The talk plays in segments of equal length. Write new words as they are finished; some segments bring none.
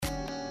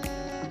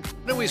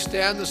Why don't we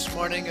stand this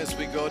morning as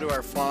we go to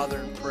our Father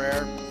in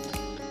prayer?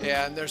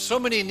 And there's so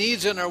many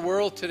needs in our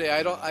world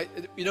today.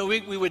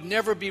 We would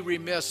never be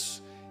remiss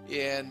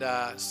in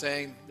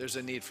saying there's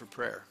a need for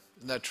prayer.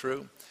 Isn't that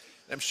true?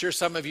 I'm sure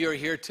some of you are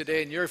here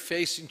today and you're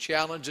facing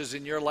challenges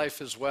in your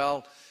life as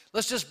well.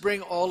 Let's just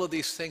bring all of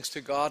these things to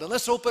God and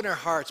let's open our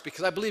hearts,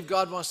 because I believe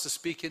God wants to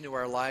speak into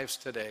our lives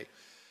today.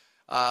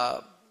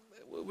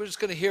 We're just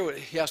going to hear what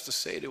he has to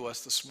say to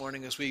us this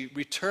morning as we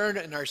return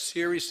in our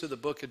series to the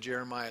book of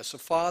Jeremiah. So,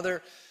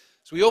 Father,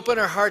 as we open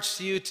our hearts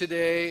to you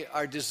today,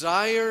 our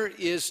desire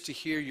is to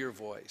hear your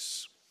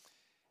voice.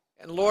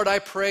 And Lord, I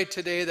pray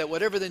today that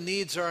whatever the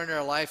needs are in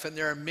our life, and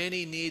there are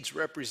many needs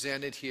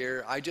represented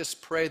here, I just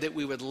pray that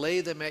we would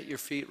lay them at your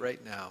feet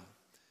right now.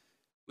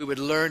 We would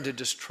learn to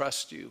just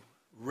trust you,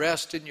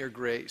 rest in your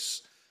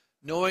grace,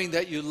 knowing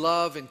that you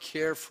love and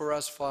care for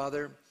us,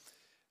 Father.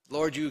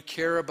 Lord, you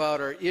care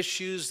about our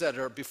issues that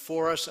are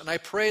before us, and I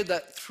pray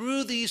that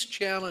through these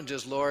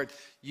challenges, Lord,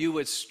 you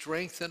would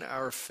strengthen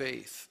our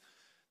faith,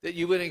 that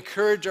you would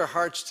encourage our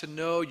hearts to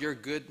know your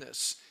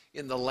goodness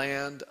in the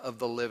land of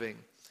the living.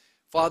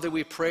 Father,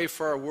 we pray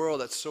for our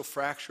world that's so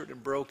fractured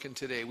and broken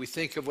today. We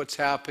think of what's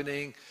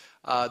happening,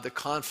 the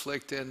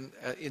conflict in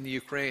the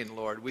Ukraine,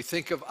 Lord. We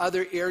think of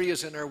other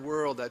areas in our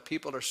world that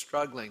people are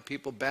struggling,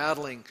 people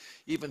battling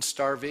even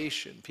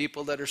starvation,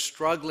 people that are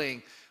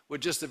struggling with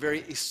just the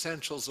very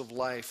essentials of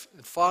life.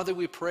 And Father,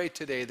 we pray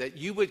today that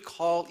you would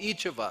call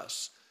each of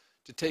us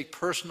to take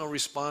personal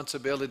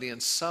responsibility in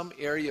some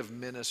area of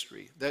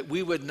ministry, that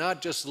we would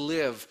not just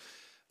live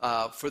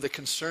for the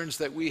concerns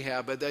that we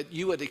have, but that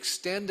you would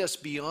extend us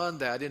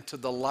beyond that into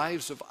the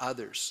lives of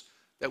others,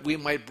 that we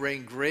might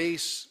bring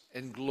grace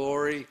and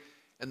glory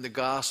and the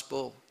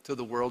gospel to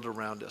the world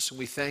around us. And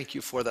we thank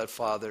you for that,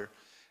 Father.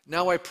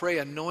 Now I pray,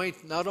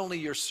 anoint not only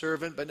your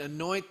servant, but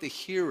anoint the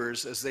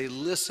hearers as they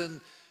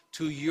listen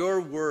to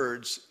your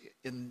words.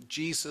 In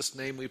Jesus'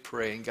 name we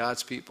pray. And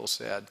God's people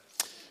said,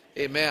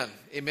 amen.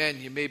 Amen.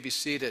 You may be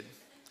seated.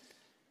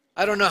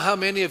 I don't know how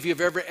many of you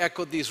have ever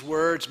echoed these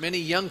words. Many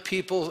young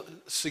people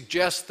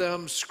suggest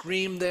them,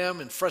 scream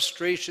them in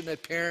frustration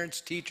at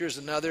parents, teachers,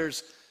 and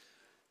others.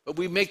 But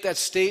we make that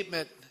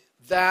statement,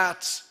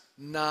 that's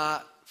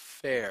not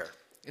fair.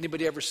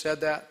 Anybody ever said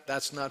that?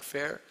 That's not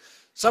fair.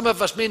 Some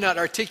of us may not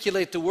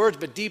articulate the words,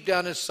 but deep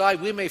down inside,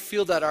 we may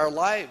feel that our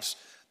lives,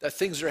 that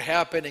things are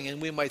happening,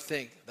 and we might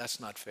think, that's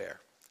not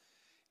fair.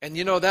 And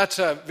you know, that's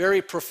a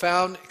very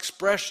profound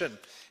expression.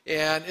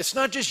 And it's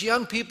not just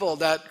young people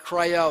that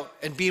cry out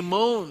and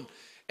bemoan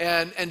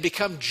and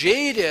become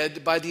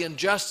jaded by the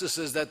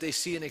injustices that they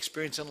see and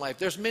experience in life.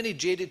 There's many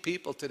jaded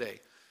people today,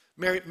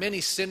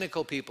 many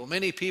cynical people,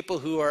 many people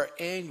who are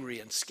angry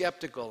and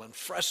skeptical and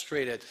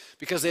frustrated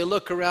because they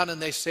look around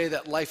and they say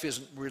that life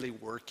isn't really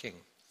working.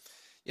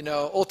 You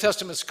know, Old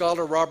Testament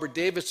scholar Robert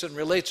Davidson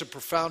relates a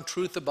profound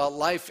truth about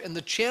life and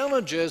the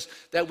challenges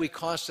that we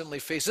constantly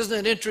face.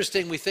 Isn't it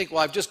interesting? We think,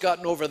 well, I've just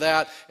gotten over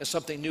that, and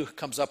something new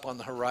comes up on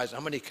the horizon.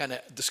 How many kind of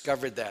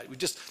discovered that?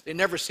 They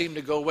never seem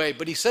to go away.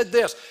 But he said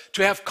this,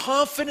 to have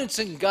confidence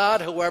in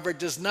God, however,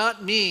 does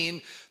not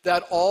mean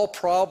that all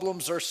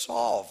problems are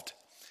solved.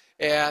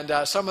 And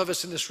some of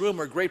us in this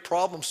room are great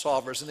problem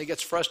solvers, and it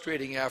gets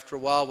frustrating after a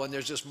while when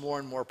there's just more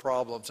and more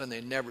problems, and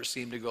they never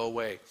seem to go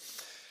away.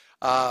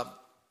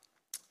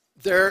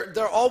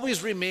 There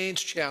always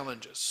remains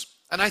challenges.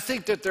 And I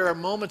think that there are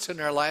moments in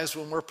our lives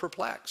when we're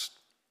perplexed.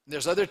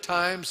 There's other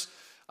times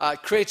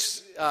it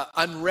creates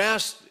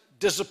unrest,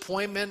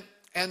 disappointment,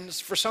 and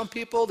for some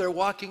people, they're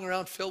walking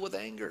around filled with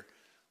anger.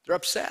 They're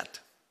upset.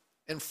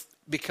 And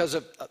because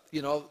of,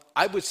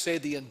 I would say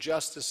the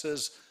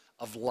injustices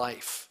of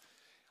life.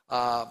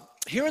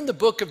 Here in the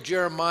book of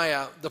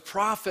Jeremiah, the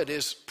prophet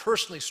is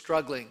personally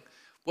struggling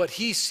what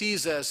he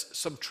sees as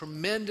some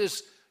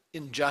tremendous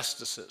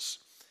injustices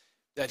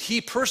that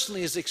he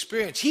personally has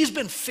experienced. He's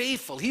been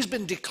faithful. He's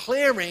been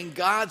declaring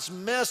God's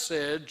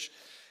message,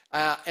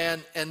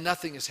 and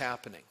nothing is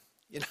happening.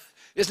 You know,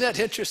 isn't that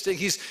interesting?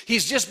 He's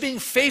just being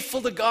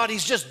faithful to God.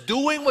 He's just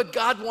doing what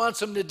God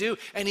wants him to do,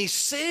 and he's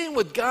saying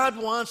what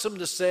God wants him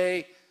to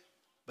say,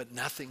 but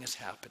nothing is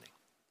happening.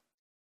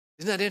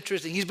 Isn't that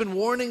interesting? He's been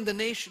warning the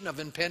nation of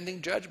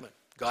impending judgment.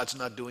 God's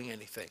not doing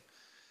anything.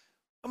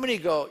 How many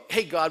go,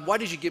 hey, God, why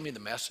did you give me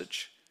the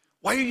message?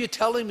 Why are you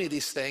telling me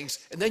these things,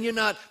 and then you're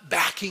not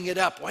backing it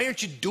up? Why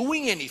aren't you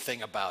doing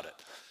anything about it?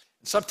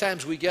 And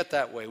sometimes we get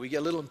that way. We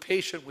get a little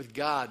impatient with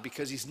God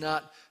because he's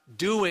not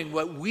doing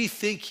what we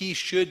think he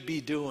should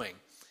be doing.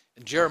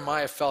 And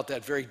Jeremiah felt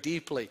that very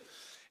deeply.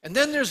 And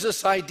then there's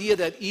this idea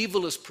that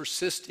evil is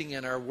persisting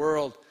in our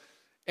world.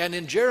 And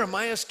in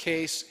Jeremiah's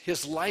case,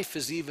 his life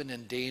is even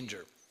in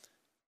danger.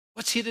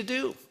 What's he to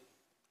do?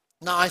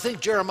 Now, I think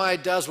Jeremiah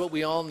does what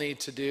we all need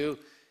to do.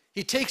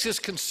 He takes his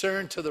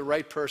concern to the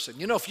right person.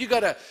 You know, if you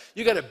got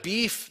a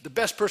beef, the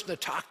best person to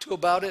talk to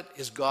about it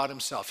is God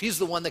himself. He's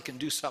the one that can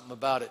do something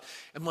about it.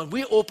 And when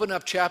we open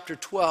up chapter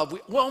 12,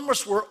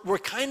 we're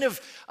kind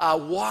of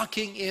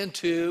walking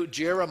into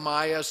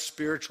Jeremiah's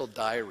spiritual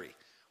diary.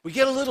 We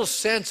get a little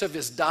sense of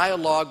his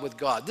dialogue with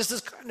God. This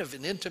is kind of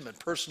an intimate,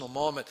 personal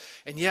moment,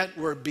 and yet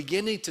we're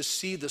beginning to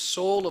see the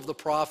soul of the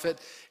prophet,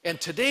 and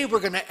today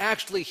we're going to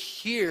actually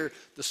hear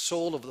the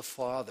soul of the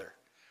Father.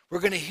 We're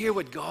going to hear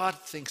what God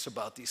thinks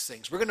about these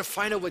things. We're going to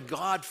find out what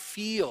God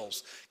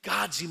feels,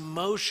 God's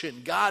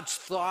emotion, God's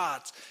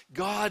thoughts,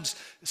 God's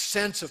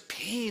sense of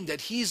pain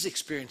that he's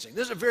experiencing.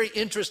 This is a very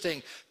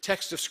interesting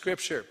text of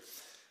Scripture.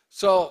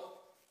 So,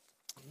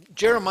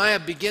 Jeremiah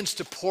begins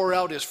to pour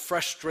out his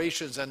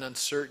frustrations and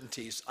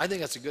uncertainties. I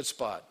think that's a good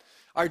spot.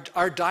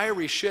 Our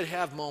diary should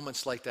have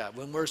moments like that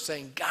when we're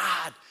saying,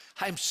 God,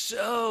 I'm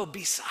so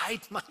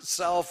beside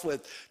myself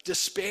with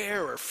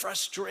despair or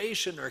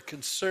frustration or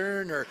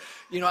concern, or,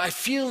 I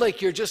feel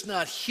like you're just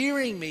not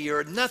hearing me,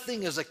 or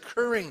nothing is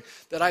occurring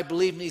that I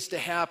believe needs to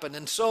happen.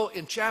 And so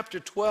in chapter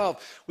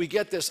 12, we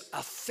get this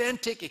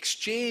authentic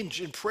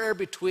exchange in prayer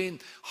between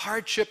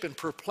hardship and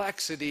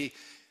perplexity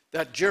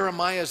that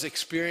Jeremiah is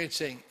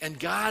experiencing, and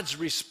God's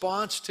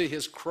response to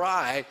his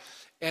cry,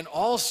 and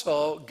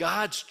also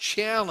God's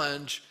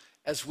challenge,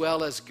 as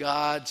well as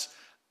God's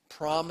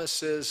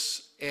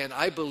promises. And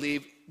I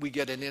believe we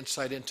get an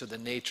insight into the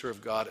nature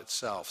of God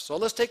itself. So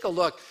let's take a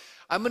look.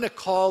 I'm going to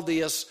call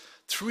these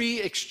 3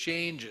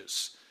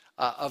 exchanges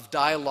of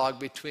dialogue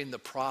between the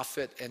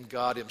prophet and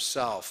God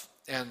himself.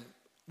 And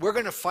we're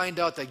going to find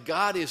out that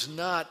God is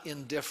not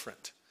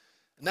indifferent.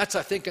 And that's,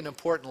 I think, an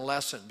important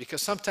lesson,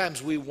 because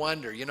sometimes we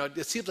wonder,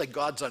 it seems like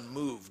God's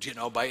unmoved,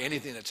 by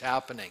anything that's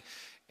happening.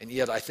 And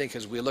yet, I think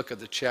as we look at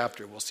the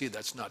chapter, we'll see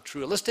that's not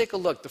true. Let's take a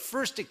look. The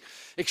first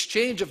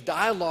exchange of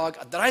dialogue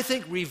that I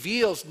think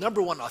reveals, number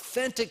one,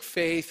 authentic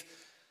faith,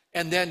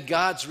 and then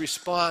God's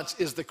response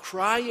is the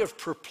cry of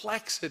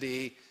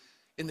perplexity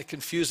in the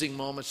confusing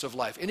moments of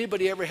life.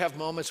 Anybody ever have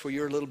moments where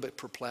you're a little bit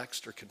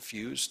perplexed or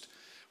confused,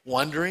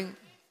 wondering?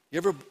 You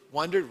ever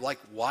wondered,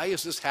 why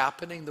is this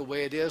happening the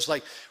way it is?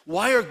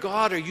 Why,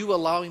 God, are you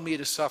allowing me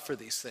to suffer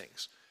these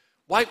things?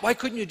 Why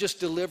couldn't you just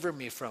deliver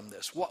me from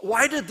this?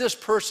 Why did this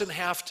person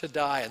have to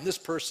die and this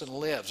person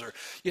lives? Or,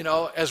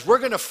 as we're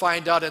going to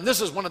find out, and this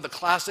is one of the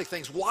classic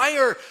things, why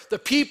are the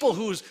people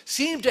who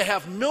seem to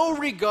have no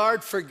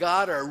regard for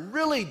God are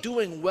really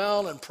doing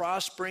well and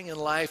prospering in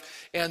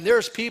life, and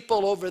there's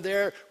people over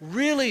there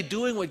really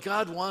doing what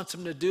God wants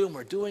them to do, and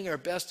we're doing our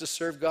best to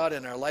serve God,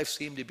 and our life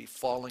seems to be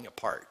falling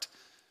apart?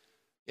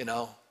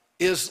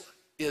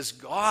 Is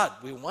God,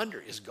 we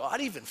wonder, is God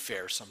even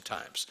fair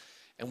sometimes?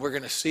 And we're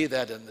going to see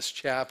that in this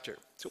chapter.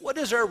 So what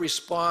is our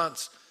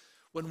response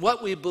when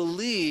what we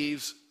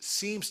believe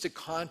seems to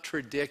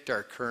contradict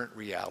our current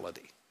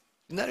reality?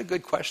 Isn't that a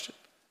good question?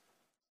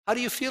 How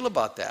do you feel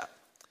about that?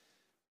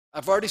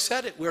 I've already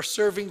said it. We're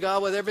serving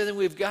God with everything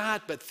we've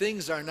got, but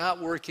things are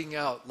not working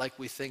out like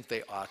we think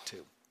they ought to.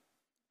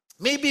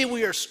 Maybe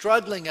we are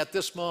struggling at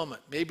this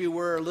moment. Maybe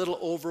we're a little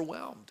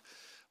overwhelmed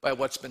by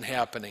what's been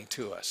happening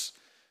to us.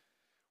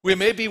 We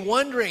may be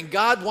wondering,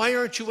 God, why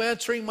aren't you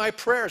answering my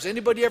prayers?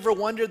 Anybody ever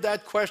wondered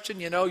that question?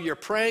 You're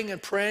praying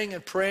and praying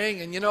and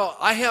praying, and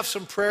I have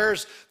some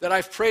prayers that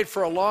I've prayed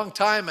for a long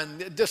time, and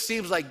it just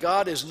seems like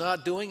God is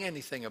not doing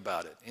anything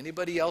about it.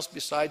 Anybody else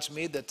besides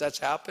me that's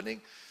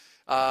happening?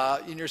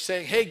 And you're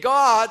saying, hey,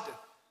 God,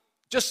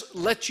 just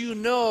let you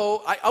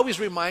know, I always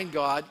remind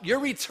God,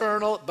 you're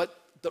eternal, but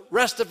the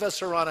rest of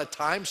us are on a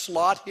time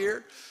slot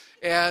here,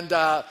 and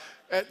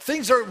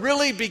things are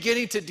really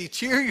beginning to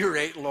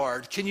deteriorate,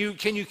 Lord. Can you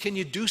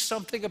do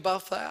something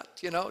about that?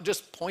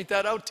 Just point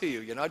that out to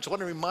you. I just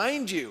want to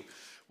remind you,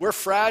 we're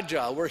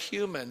fragile, we're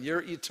human,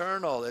 you're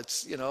eternal.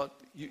 It's,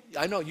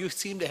 I know you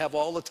seem to have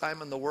all the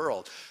time in the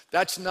world.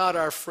 That's not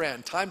our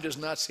friend. Time does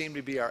not seem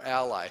to be our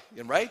ally,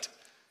 right?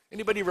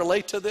 Anybody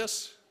relate to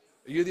this?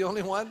 Are you the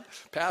only one,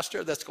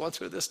 pastor, that's going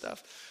through this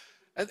stuff?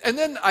 And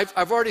then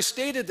I've already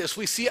stated this.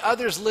 We see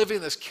others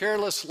living this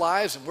careless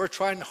lives, and we're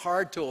trying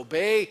hard to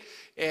obey,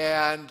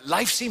 and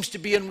life seems to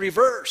be in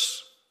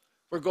reverse.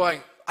 We're going,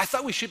 I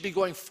thought we should be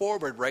going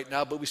forward right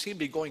now, but we seem to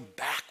be going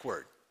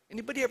backward.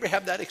 Anybody ever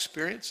have that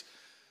experience?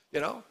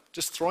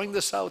 Just throwing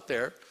this out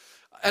there.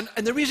 And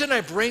the reason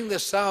I bring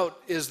this out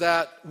is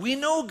that we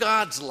know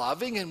God's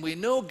loving and we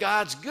know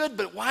God's good,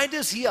 but why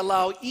does he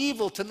allow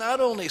evil to not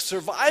only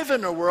survive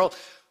in our world,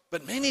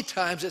 but many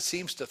times it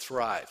seems to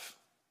thrive?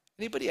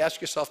 Anybody ask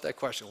yourself that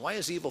question? Why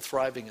is evil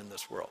thriving in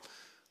this world?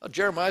 Well,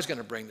 Jeremiah's going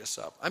to bring this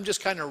up. I'm just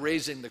kind of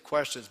raising the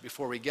questions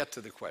before we get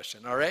to the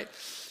question, all right?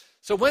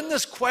 So when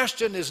this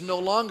question is no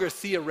longer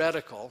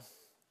theoretical,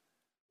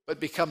 but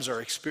becomes our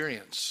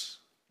experience,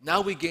 now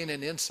we gain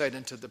an insight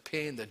into the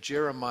pain that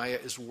Jeremiah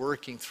is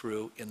working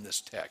through in this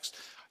text.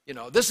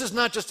 This is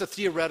not just a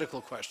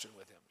theoretical question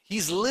with him.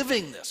 He's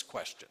living this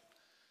question.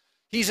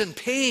 He's in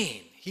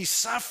pain. He's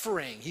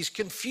suffering. He's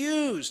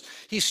confused.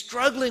 He's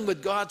struggling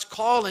with God's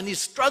call, and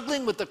he's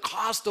struggling with the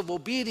cost of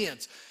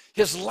obedience.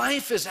 His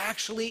life is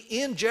actually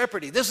in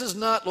jeopardy. This is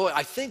not, Lord,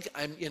 I think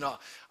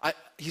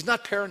he's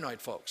not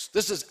paranoid, folks.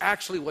 This is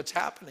actually what's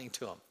happening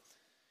to him.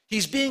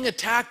 He's being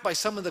attacked by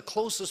some of the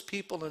closest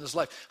people in his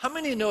life. How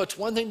many know it's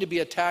one thing to be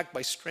attacked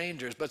by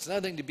strangers, but it's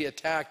another thing to be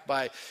attacked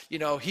by,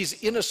 he's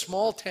in a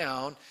small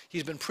town.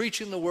 He's been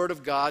preaching the word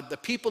of God. The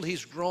people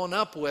he's grown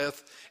up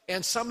with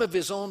and some of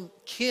his own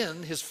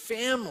kin, his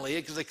family,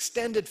 his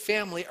extended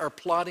family, are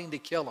plotting to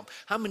kill him.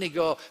 How many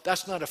go,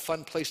 that's not a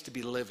fun place to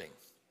be living?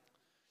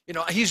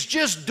 He's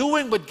just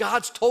doing what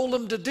God's told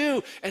him to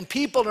do, and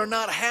people are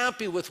not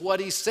happy with what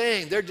he's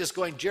saying. They're just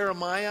going,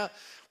 Jeremiah,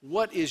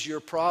 what is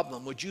your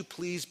problem? Would you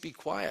please be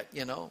quiet?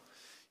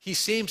 He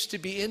seems to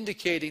be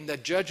indicating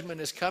that judgment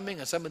is coming,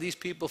 and some of these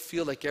people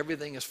feel like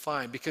everything is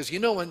fine. Because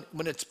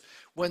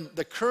when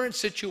the current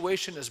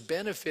situation is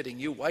benefiting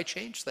you, why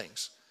change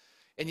things?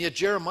 And yet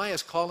Jeremiah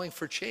is calling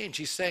for change.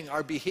 He's saying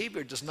our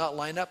behavior does not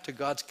line up to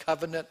God's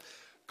covenant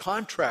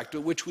contract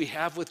which we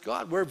have with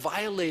God. We're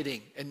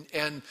violating,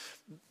 and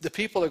the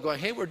people are going,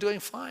 hey, we're doing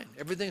fine.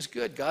 Everything's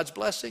good. God's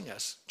blessing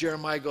us.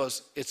 Jeremiah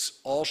goes, it's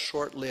all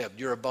short-lived.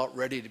 You're about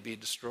ready to be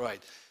destroyed.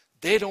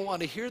 They don't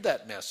want to hear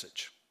that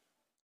message.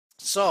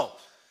 So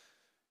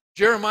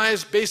Jeremiah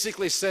is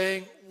basically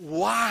saying,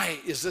 why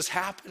is this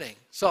happening?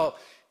 So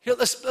here,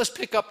 let's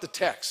pick up the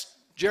text.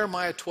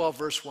 Jeremiah 12,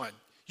 verse 1.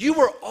 You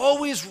were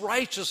always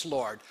righteous,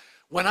 Lord,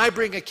 when I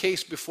bring a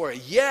case before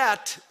you.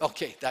 Yet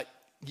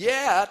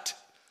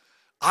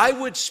I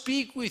would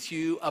speak with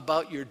you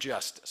about your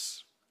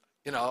justice.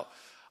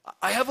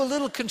 I have a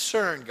little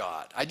concern,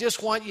 God. I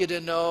just want you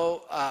to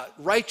know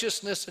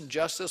righteousness and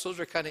justice, those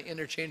are kind of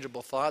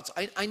interchangeable thoughts.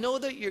 I know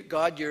that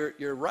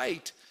you're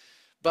right,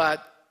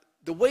 but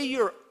the way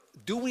you're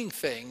doing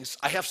things,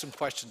 I have some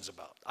questions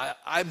about.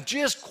 I'm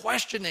just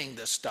questioning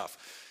this stuff.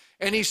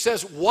 And he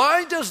says,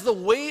 why does the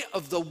way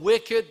of the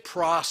wicked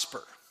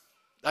prosper?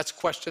 That's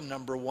question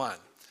number one.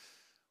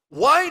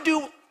 Why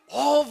do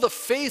all the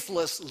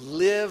faithless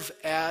live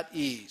at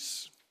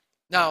ease?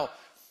 Now,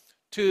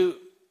 to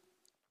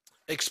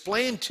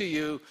explain to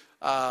you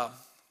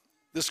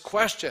this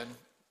question,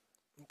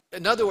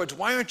 in other words,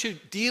 why aren't you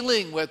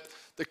dealing with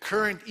the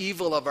current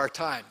evil of our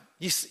time?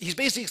 He's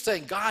basically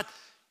saying, God,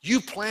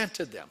 you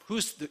planted them.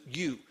 Who's the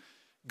you?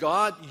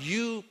 God,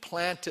 you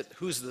planted,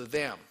 who's the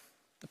them?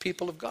 The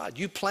people of God.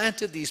 You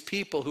planted these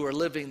people who are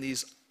living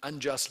these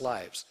unjust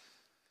lives.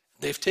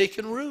 They've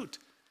taken root.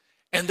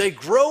 And they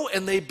grow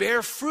and they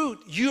bear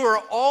fruit. You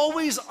are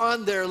always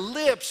on their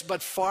lips,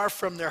 but far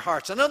from their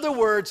hearts. In other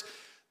words,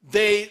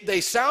 they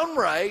sound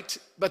right,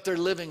 but they're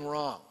living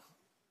wrong.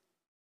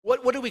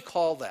 What do we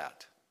call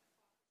that?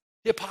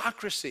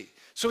 Hypocrisy.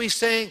 So he's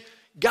saying,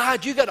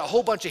 God, you got a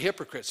whole bunch of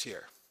hypocrites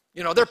here.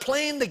 They're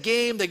playing the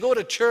game, they go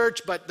to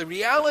church, but the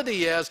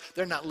reality is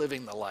they're not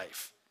living the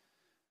life.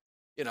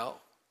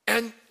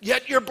 And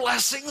yet you're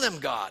blessing them,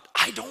 God.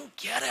 I don't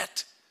get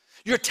it.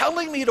 You're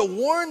telling me to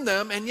warn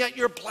them, and yet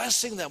you're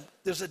blessing them.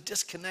 There's a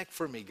disconnect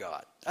for me,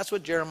 God. That's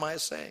what Jeremiah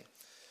is saying.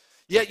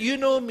 Yet you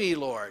know me,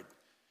 Lord.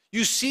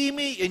 You see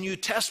me, and you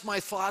test my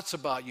thoughts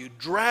about you.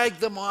 Drag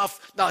them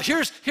off. Now,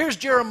 here's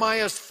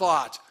Jeremiah's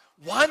thought.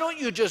 Why don't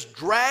you just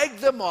drag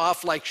them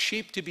off like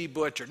sheep to be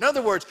butchered? In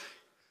other words,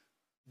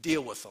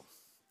 deal with them.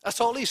 That's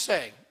all he's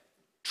saying.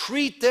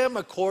 Treat them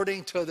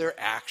according to their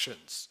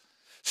actions.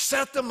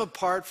 Set them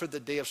apart for the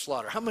day of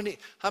slaughter. How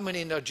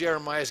many know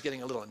Jeremiah is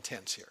getting a little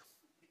intense here?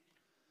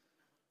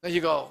 Now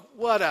you go,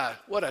 what a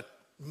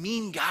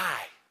mean guy.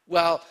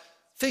 Well,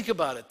 think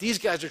about it. These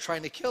guys are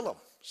trying to kill him.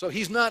 So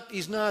he's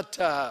got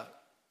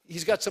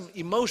some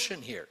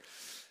emotion here.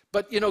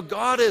 But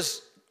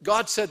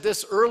God said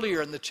this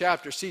earlier in the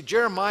chapter. See,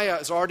 Jeremiah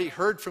has already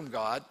heard from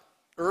God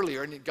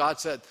earlier, and God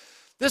said,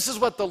 this is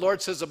what the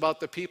Lord says about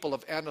the people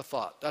of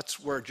Anathoth. That's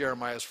where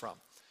Jeremiah is from.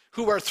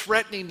 Who are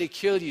threatening to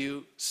kill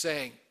you,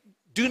 saying,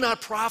 do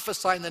not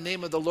prophesy in the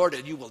name of the Lord,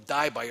 and you will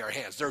die by our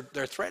hands.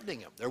 They're threatening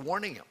him. They're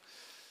warning him.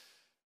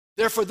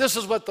 Therefore, this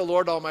is what the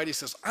Lord Almighty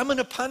says. I'm going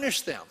to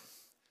punish them.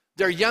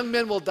 Their young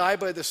men will die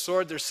by the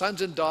sword, their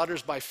sons and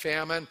daughters by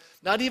famine.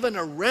 Not even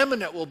a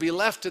remnant will be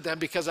left to them,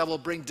 because I will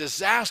bring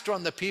disaster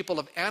on the people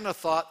of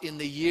Anathoth in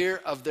the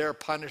year of their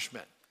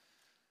punishment.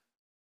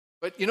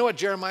 But you know what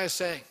Jeremiah is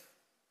saying?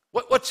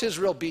 What's his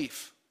real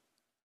beef?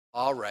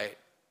 All right.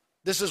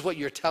 This is what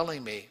you're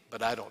telling me,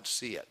 but I don't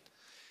see it.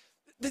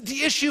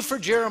 The issue for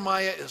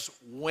Jeremiah is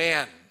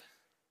when.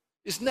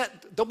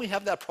 Don't we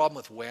have that problem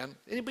with when?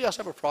 Anybody else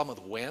have a problem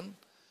with when?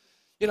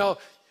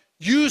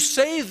 You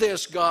say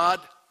this, God,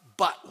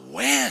 but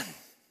when?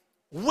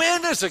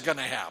 When is it going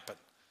to happen?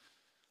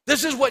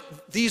 This is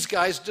what these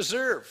guys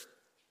deserve.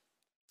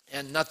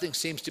 And nothing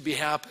seems to be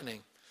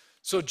happening.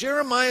 So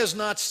Jeremiah is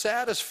not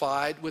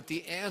satisfied with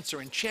the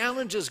answer and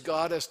challenges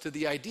God as to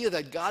the idea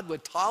that God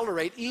would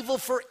tolerate evil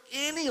for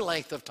any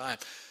length of time.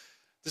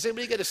 Does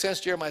anybody get a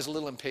sense Jeremiah's a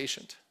little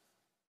impatient?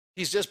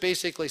 He's just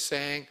basically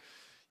saying,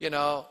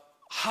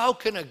 how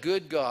can a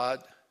good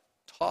God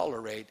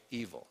tolerate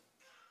evil?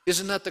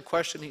 Isn't that the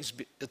question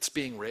that's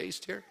being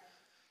raised here?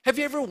 Have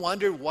you ever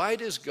wondered, why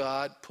does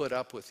God put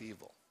up with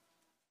evil?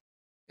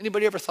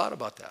 Anybody ever thought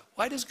about that?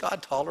 Why does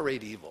God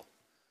tolerate evil?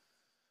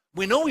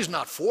 We know he's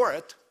not for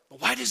it,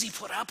 but why does he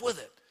put up with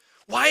it?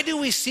 Why do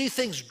we see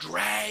things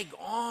drag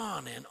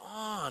on and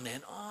on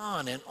and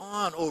on and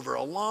on over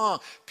a long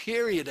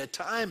period of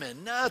time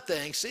and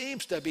nothing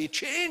seems to be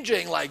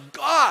changing? Like,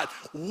 God,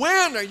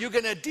 when are you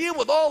going to deal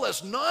with all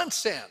this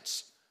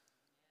nonsense?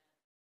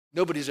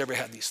 Nobody's ever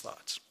had these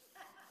thoughts.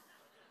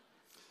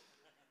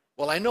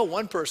 Well, I know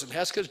one person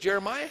has because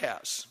Jeremiah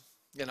has,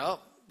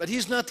 but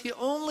he's not the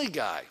only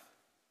guy,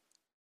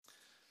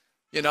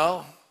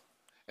 And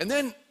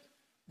then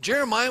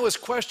Jeremiah was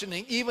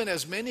questioning, even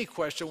as many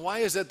question, why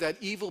is it that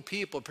evil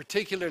people,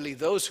 particularly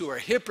those who are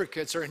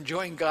hypocrites, are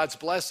enjoying God's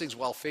blessings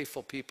while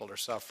faithful people are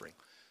suffering?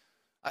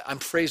 I'm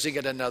phrasing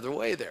it another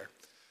way there.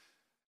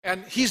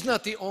 And he's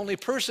not the only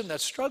person that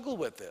struggled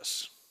with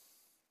this.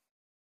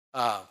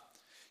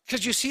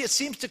 Because you see, it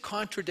seems to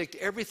contradict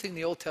everything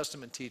the Old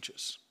Testament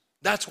teaches.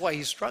 That's why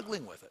he's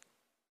struggling with it.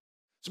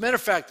 As a matter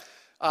of fact,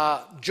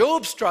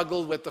 Job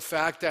struggled with the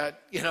fact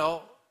that,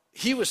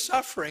 he was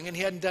suffering and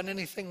he hadn't done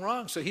anything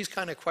wrong. So he's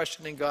kind of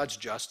questioning God's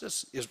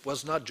justice.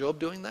 Was not Job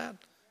doing that?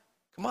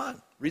 Come on,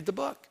 read the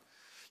book.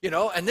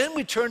 And then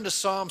we turn to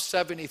Psalm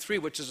 73,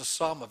 which is a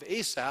psalm of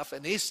Asaph.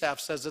 And Asaph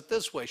says it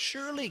this way: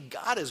 surely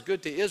God is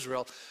good to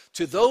Israel,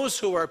 to those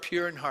who are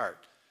pure in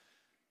heart.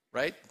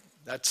 Right?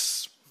 And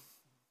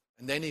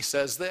then he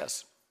says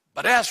this: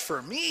 but as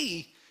for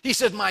me, he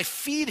said, my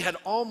feet had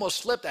almost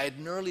slipped. I had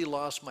nearly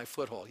lost my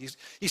foothold.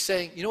 He's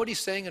saying, you know what he's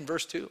saying in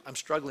verse 2? I'm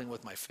struggling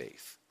with my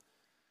faith.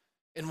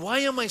 And why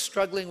am I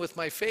struggling with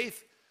my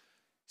faith?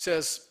 It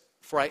says,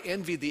 for I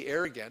envied the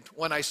arrogant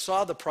when I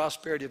saw the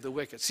prosperity of the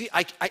wicked. See,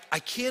 I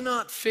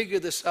cannot figure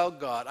this out,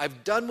 God.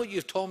 I've done what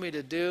you've told me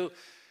to do,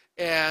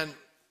 and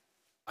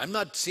I'm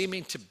not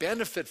seeming to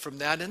benefit from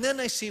that. And then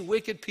I see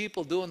wicked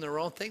people doing their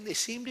own thing. They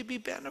seem to be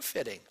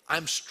benefiting.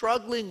 I'm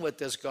struggling with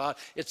this, God.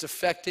 It's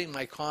affecting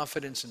my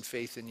confidence and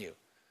faith in you.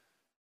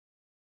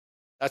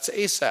 That's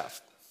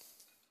Asaph.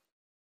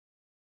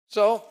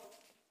 So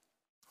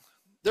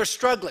they're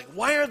struggling.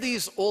 Why are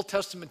these Old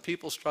Testament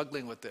people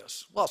struggling with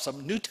this? Well,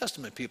 some New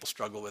Testament people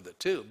struggle with it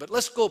too. But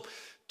let's go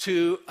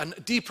to a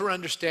deeper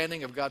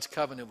understanding of God's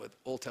covenant with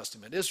Old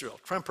Testament Israel.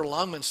 Tremper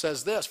Longman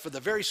says this: for the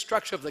very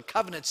structure of the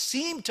covenant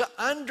seemed to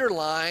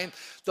underline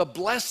the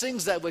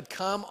blessings that would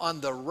come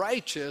on the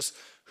righteous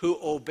who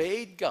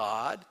obeyed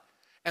God,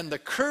 and the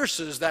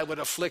curses that would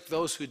afflict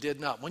those who did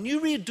not. When you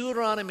read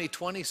Deuteronomy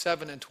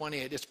 27 and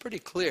 28, it's pretty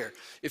clear.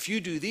 If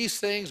you do these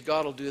things,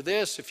 God will do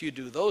this. If you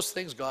do those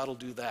things, God will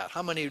do that.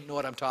 How many know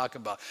what I'm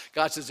talking about?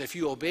 God says, if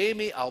you obey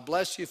me, I'll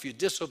bless you. If you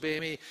disobey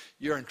me,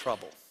 you're in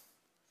trouble.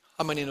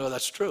 How many know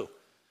that's true?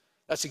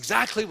 That's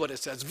exactly what it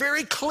says.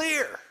 Very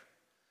clear.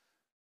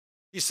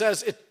 He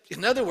says,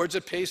 in other words,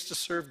 it pays to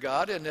serve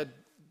God, and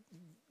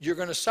you're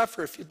going to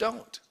suffer if you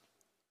don't.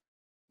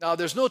 Now,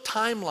 there's no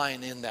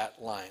timeline in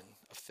that line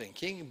of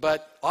thinking,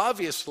 but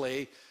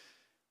obviously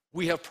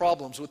we have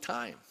problems with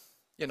time,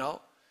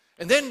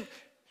 And then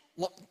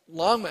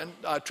Longman,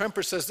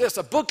 Tremper says this: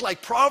 a book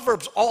like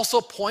Proverbs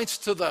also points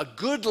to the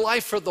good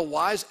life for the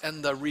wise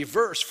and the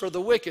reverse for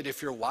the wicked.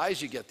 If you're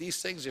wise, you get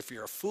these things. If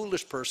you're a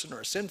foolish person or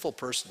a sinful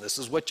person, this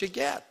is what you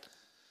get.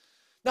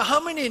 Now, how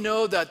many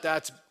know that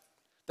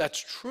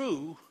that's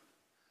true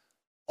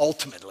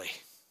ultimately?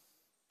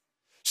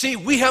 See,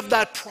 we have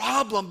that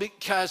problem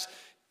because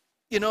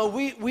we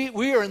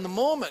are in the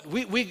moment.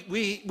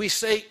 We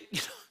say,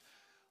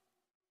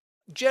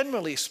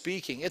 generally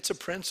speaking, it's a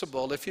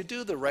principle. If you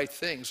do the right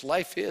things,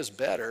 life is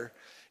better.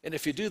 And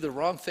if you do the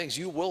wrong things,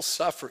 you will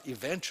suffer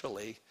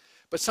eventually.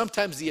 But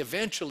sometimes the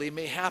eventually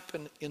may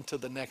happen into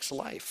the next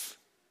life.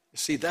 You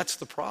see, that's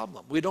the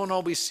problem. We don't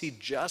always see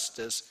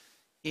justice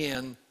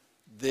in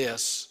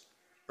this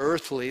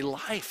earthly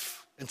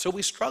life. And so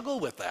we struggle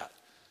with that.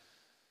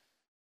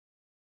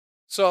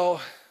 So,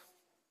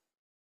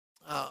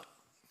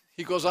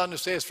 he goes on to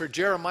say, as for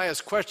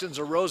Jeremiah's questions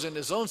arose in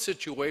his own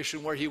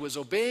situation where he was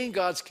obeying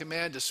God's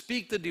command to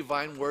speak the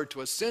divine word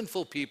to a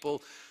sinful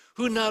people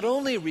who not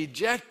only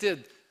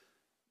rejected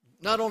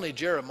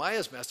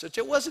Jeremiah's message,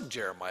 it wasn't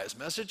Jeremiah's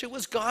message, it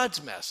was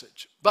God's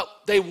message. But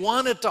they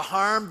wanted to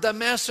harm the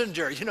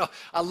messenger.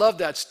 I love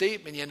that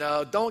statement,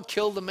 don't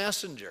kill the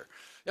messenger.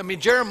 I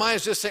mean,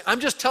 Jeremiah's just saying, I'm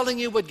just telling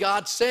you what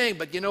God's saying,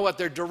 but you know what?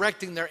 They're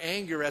directing their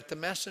anger at the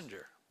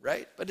messenger,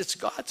 right? But it's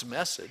God's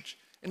message,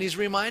 and he's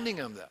reminding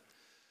them that.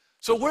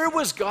 So where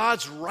was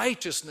God's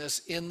righteousness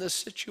in this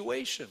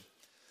situation?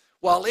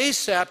 Well,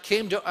 Asaph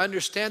came to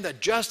understand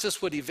that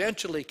justice would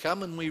eventually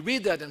come, and we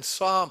read that in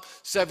Psalm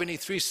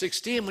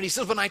 73:16, when he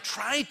says, when I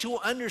tried to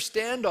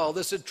understand all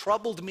this, it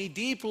troubled me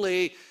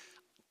deeply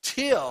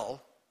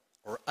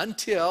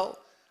until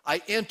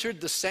I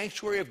entered the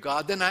sanctuary of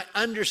God, then I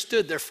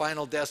understood their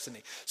final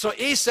destiny. So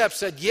Asaph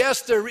said,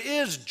 yes, there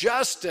is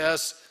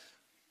justice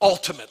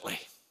ultimately,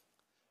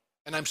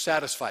 and I'm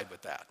satisfied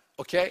with that,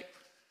 okay?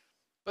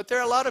 But there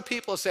are a lot of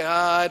people who say,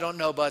 I don't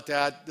know about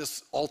that,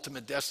 this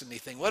ultimate destiny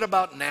thing. What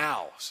about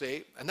now,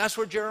 see? And that's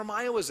where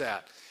Jeremiah was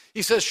at.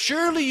 He says,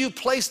 surely you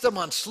place them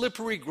on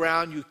slippery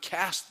ground, you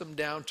cast them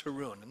down to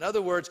ruin. In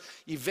other words,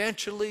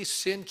 eventually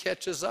sin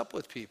catches up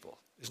with people.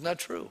 Isn't that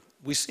true?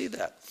 We see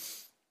that.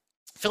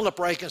 Philip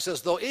Ryken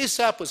says, though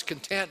Asaph was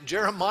content,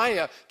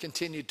 Jeremiah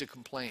continued to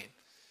complain.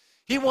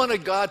 He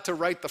wanted God to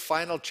write the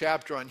final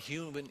chapter on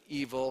human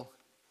evil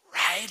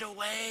right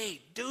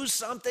away. Do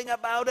something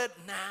about it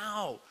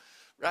now,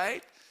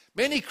 right?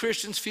 Many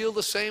Christians feel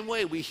the same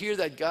way. We hear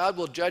that God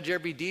will judge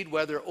every deed,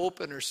 whether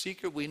open or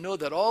secret. We know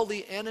that all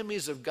the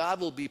enemies of God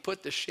will be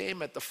put to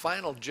shame at the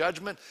final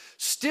judgment.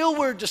 Still,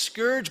 we're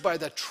discouraged by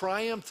the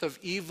triumph of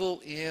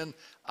evil in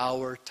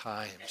our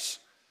times.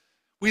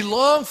 We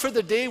long for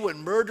the day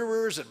when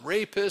murderers and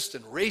rapists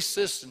and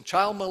racists and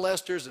child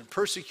molesters and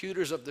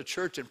persecutors of the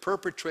church and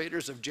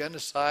perpetrators of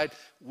genocide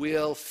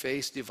will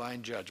face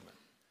divine judgment.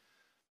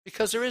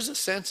 Because there is a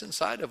sense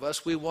inside of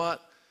us, we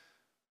want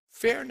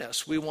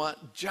fairness, we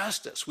want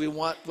justice, we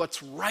want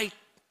what's right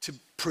to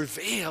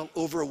prevail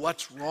over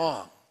what's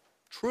wrong.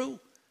 True.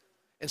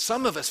 And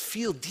some of us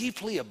feel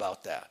deeply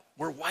about that.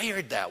 We're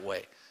wired that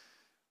way.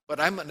 But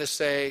I'm going to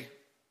say,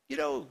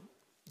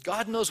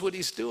 God knows what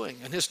he's doing,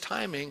 and his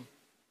timing,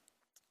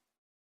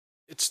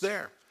 it's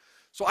there.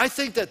 So I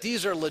think that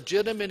these are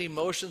legitimate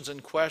emotions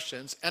and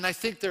questions, and I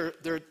think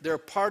they're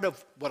part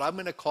of what I'm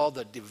going to call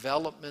the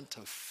development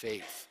of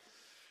faith.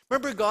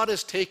 Remember, God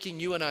is taking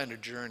you and I on a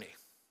journey.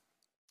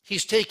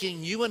 He's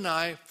taking you and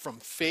I from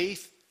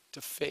faith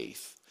to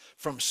faith,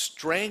 from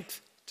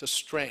strength to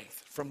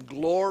strength, from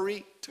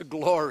glory to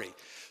glory.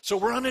 So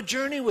we're on a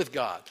journey with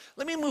God.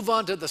 Let me move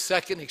on to the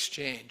second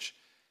exchange,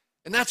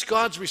 and that's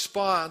God's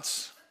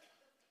response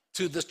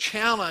to the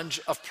challenge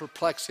of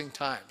perplexing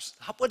times.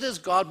 What does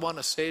God want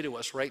to say to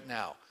us right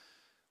now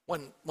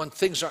when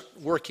things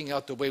aren't working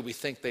out the way we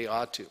think they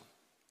ought to?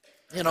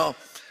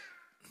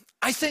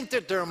 I think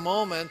that there are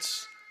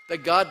moments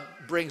that God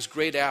brings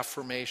great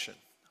affirmation,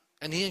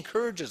 and he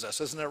encourages us,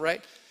 isn't that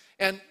right?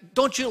 And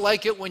don't you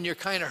like it when you're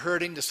kind of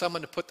hurting to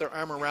someone to put their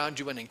arm around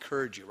you and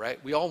encourage you,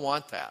 right? We all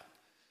want that.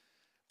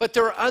 But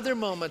there are other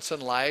moments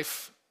in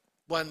life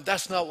when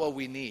that's not what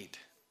we need.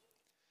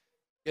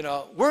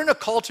 We're in a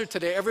culture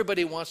today,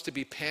 everybody wants to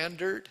be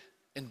pandered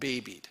and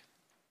babied.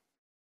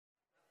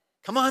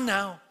 Come on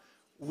now.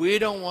 We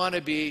don't want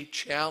to be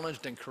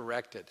challenged and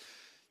corrected.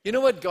 You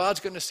know what God's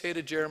going to say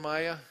to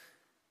Jeremiah?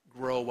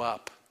 Grow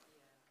up.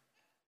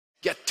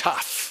 Get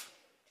tough.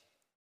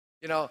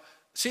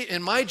 See,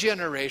 in my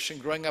generation,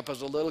 growing up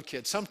as a little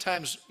kid,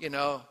 sometimes,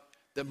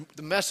 the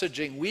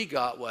messaging we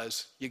got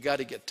was, you got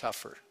to get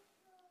tougher.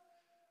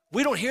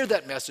 We don't hear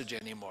that message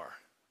anymore.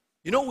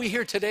 You know what we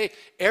hear today?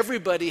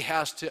 Everybody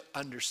has to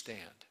understand.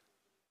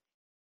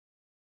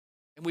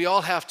 And we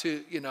all have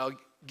to,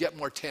 get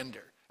more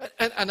tender.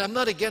 And I'm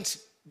not against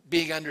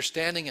being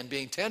understanding and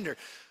being tender,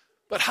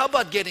 but how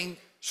about getting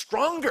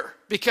stronger?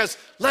 Because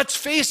let's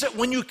face it,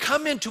 when you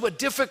come into a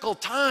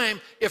difficult time,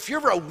 if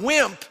you're a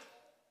wimp,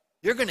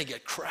 you're going to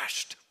get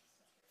crushed.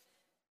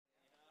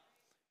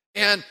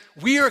 And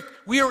we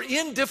are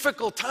in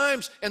difficult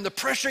times, and the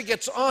pressure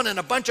gets on, and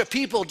a bunch of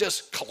people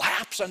just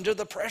collapse under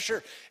the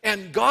pressure.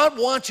 And God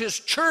wants his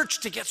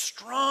church to get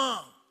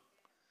strong.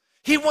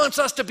 He wants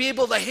us to be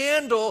able to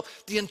handle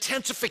the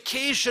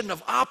intensification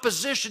of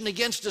opposition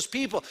against his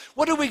people.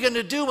 What are we going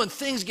to do when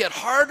things get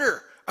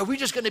harder? Are we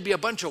just going to be a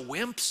bunch of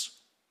wimps?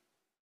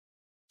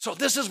 So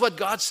this is what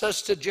God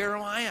says to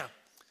Jeremiah.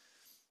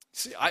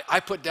 See, I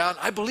put down,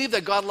 I believe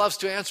that God loves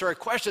to answer our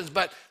questions,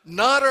 but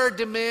not our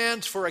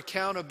demands for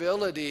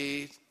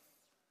accountability.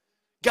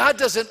 God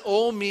doesn't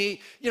owe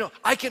me,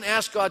 I can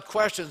ask God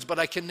questions, but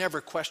I can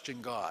never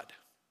question God.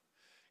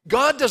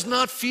 God does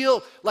not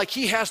feel like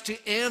he has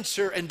to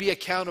answer and be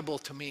accountable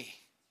to me,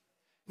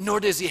 nor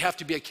does he have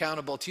to be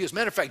accountable to you. As a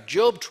matter of fact,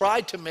 Job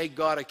tried to make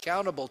God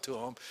accountable to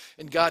him,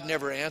 and God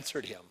never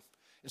answered him.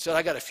 And said,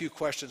 I got a few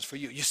questions for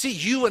you. You see,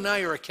 you and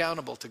I are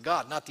accountable to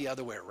God, not the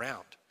other way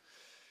around.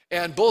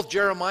 And both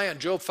Jeremiah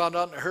and Job found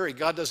out in a hurry,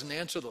 God doesn't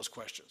answer those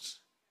questions.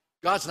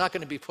 God's not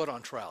going to be put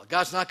on trial.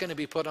 God's not going to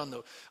be put on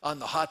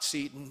the hot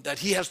seat and that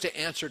he has to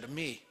answer to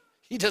me.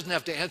 He doesn't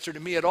have to answer to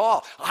me at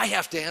all. I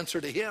have to answer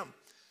to him.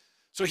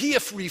 So he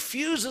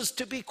refuses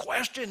to be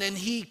questioned, and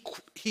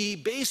he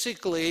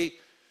basically,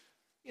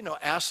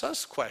 asks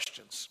us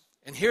questions.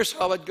 And here's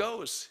how it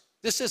goes.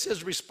 This is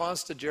his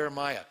response to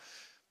Jeremiah.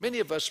 Many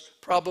of us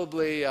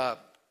probably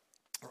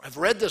have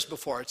read this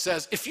before. It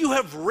says, if you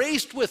have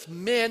raced with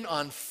men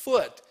on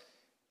foot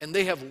and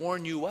they have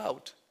worn you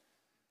out,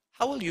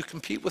 how will you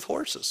compete with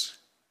horses?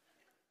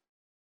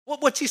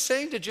 What's he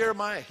saying to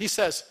Jeremiah? He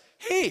says,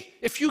 hey,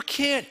 if you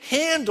can't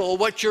handle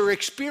what you're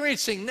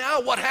experiencing now,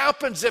 what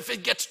happens if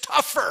it gets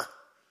tougher?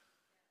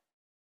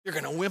 You're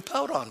going to wimp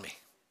out on me,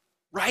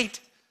 right?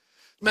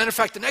 Matter of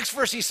fact, the next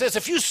verse he says,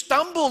 if you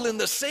stumble in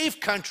the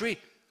safe country,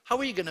 how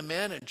are you going to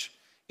manage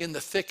in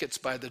the thickets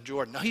by the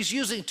Jordan? Now, he's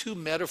using two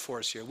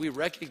metaphors here. We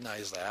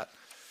recognize that.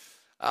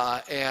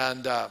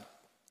 And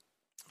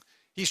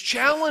he's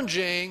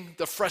challenging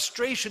the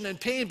frustration and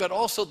pain, but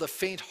also the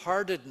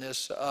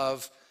faint-heartedness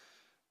of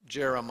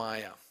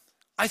Jeremiah.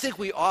 I think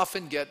we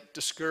often get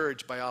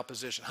discouraged by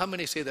opposition. How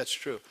many say that's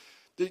true?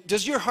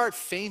 Does your heart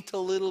faint a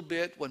little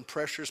bit when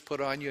pressure's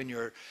put on you and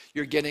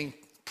you're getting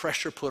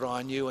pressure put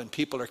on you and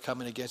people are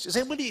coming against you? Does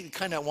anybody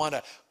kind of want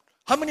to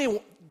How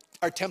many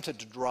are tempted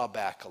to draw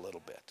back a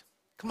little bit?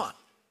 Come on.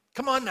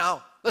 Come on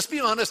now. Let's be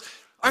honest.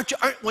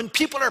 When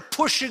people are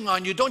pushing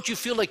on you, don't you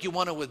feel like you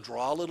want to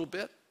withdraw a little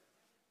bit?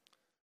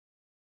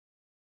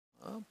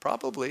 Well,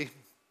 probably.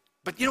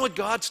 But you know what?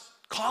 God's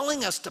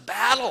calling us to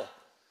battle.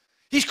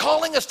 He's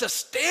calling us to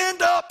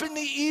stand up in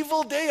the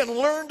evil day and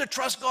learn to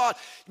trust God.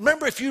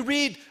 Remember, if you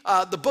read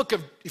the book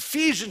of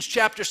Ephesians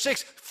chapter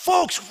 6,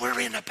 folks, we're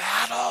in a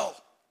battle.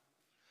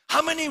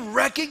 How many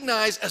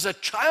recognize as a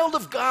child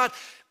of God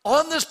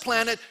on this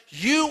planet,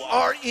 you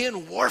are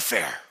in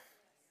warfare?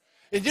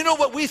 And you know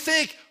what we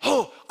think?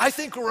 Oh, I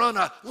think we're on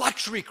a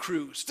luxury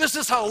cruise. This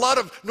is how a lot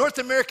of North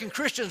American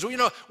Christians,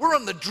 we're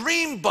on the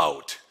dream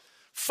boat.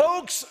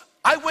 Folks,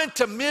 I went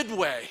to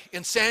Midway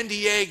in San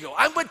Diego.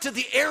 I went to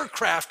the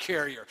aircraft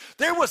carrier.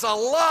 There was a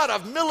lot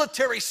of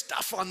military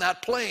stuff on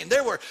that plane.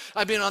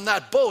 On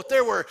that boat,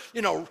 there were,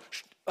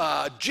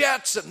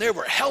 jets and there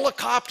were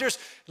helicopters.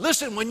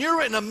 Listen, when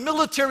you're in a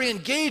military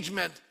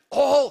engagement,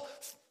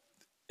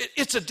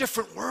 it's a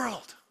different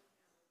world.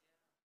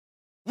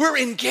 We're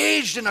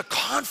engaged in a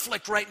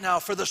conflict right now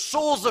for the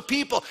souls of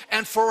people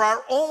and for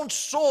our own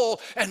soul,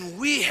 and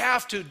we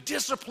have to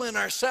discipline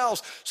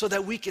ourselves so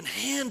that we can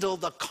handle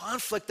the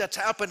conflict that's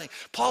happening.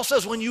 Paul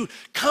says when you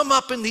come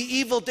up in the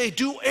evil day,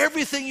 do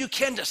everything you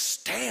can to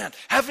stand.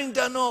 Having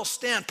done all,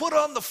 stand. Put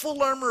on the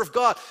full armor of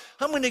God.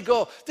 How many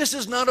go, this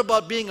is not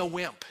about being a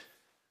wimp?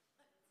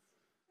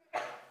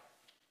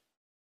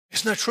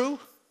 Isn't that true?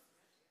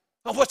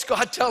 Well, what's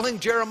God telling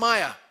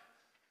Jeremiah?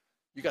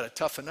 You got to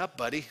toughen up,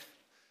 buddy.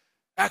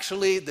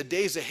 Actually, the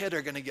days ahead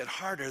are going to get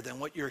harder than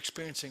what you're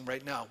experiencing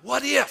right now.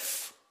 What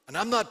if? And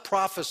I'm not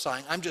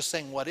prophesying, I'm just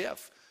saying what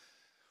if.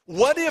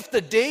 What if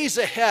the days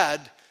ahead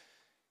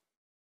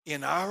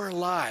in our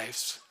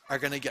lives are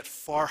going to get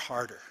far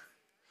harder?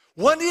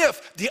 What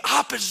if the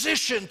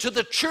opposition to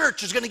the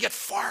church is going to get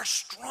far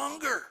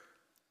stronger?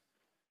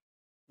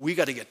 We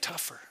got to get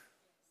tougher.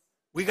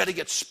 We got to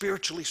get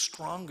spiritually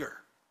stronger.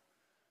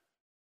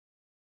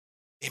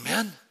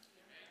 Amen?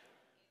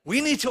 We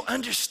need to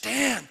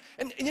understand.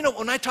 And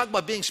when I talk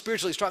about being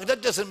spiritually strong,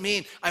 that doesn't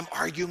mean I'm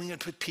arguing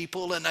it with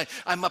people and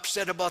I'm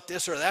upset about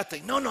this or that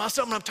thing. No, that's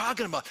not what I'm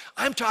talking about.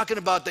 I'm talking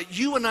about that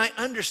you and I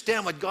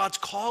understand what God's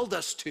called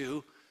us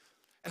to.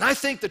 And I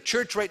think the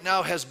church right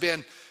now has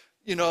been,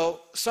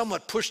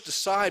 somewhat pushed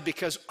aside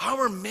because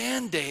our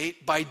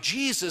mandate by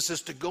Jesus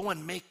is to go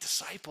and make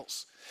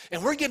disciples.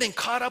 And we're getting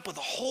caught up with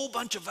a whole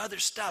bunch of other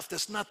stuff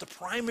that's not the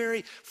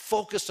primary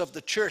focus of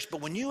the church.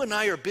 But when you and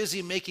I are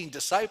busy making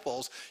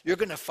disciples, you're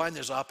going to find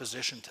there's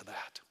opposition to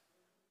that.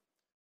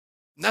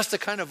 And that's the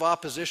kind of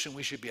opposition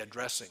we should be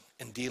addressing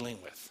and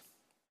dealing with.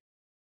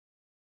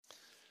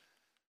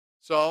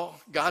 So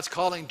God's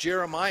calling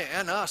Jeremiah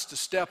and us to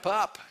step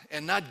up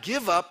and not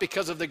give up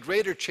because of the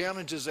greater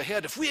challenges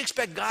ahead. If we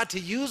expect God to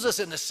use us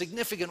in a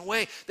significant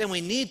way, then we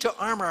need to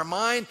arm our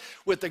mind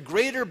with the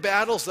greater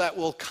battles that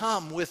will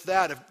come with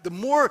that. The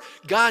more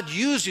God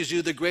uses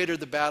you, the greater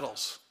the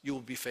battles you will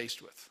be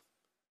faced with.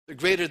 The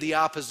greater the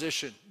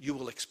opposition you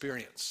will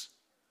experience.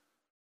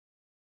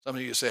 Some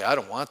of you say, I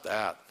don't want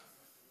that.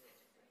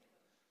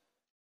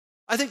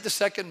 I think the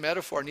second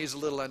metaphor needs a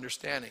little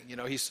understanding.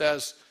 He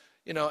says,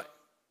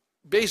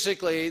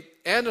 basically,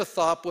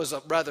 Anathoth was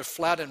a rather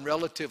flat and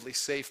relatively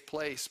safe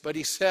place. But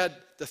he said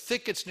the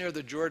thickets near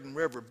the Jordan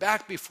River,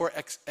 back before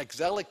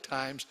exilic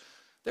times,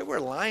 there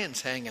were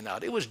lions hanging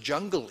out. It was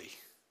jungly.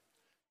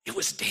 It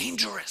was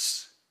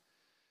dangerous.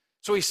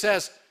 So he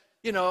says,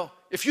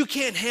 if you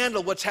can't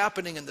handle what's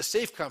happening in the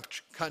safe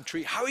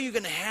country, how are you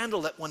going to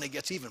handle it when it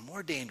gets even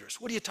more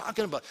dangerous? What are you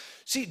talking about?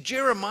 See,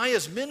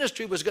 Jeremiah's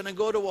ministry was going to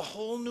go to a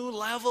whole new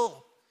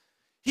level.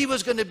 He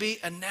was going to be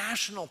a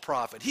national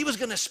prophet. He was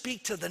going to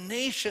speak to the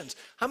nations.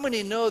 How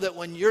many know that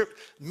when your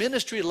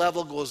ministry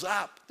level goes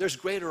up, there's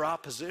greater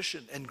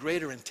opposition and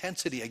greater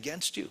intensity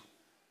against you?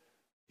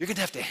 You're going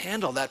to have to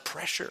handle that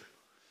pressure.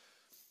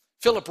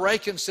 Philip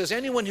Ryken says,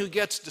 anyone who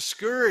gets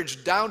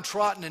discouraged,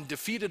 downtrodden, and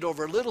defeated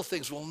over little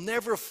things will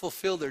never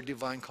fulfill their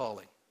divine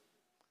calling.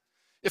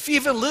 If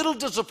even little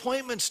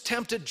disappointments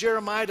tempted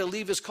Jeremiah to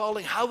leave his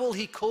calling, how will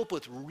he cope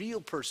with real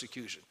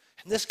persecution?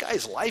 And this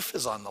guy's life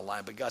is on the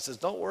line, but God says,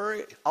 don't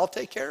worry, I'll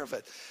take care of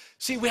it.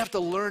 See, we have to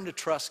learn to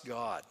trust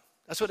God.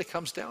 That's what it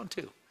comes down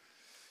to.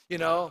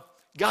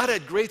 God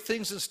had great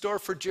things in store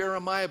for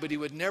Jeremiah, but he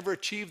would never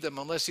achieve them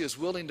unless he was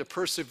willing to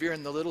persevere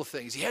in the little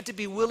things. He had to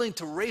be willing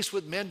to race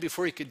with men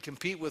before he could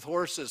compete with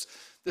horses.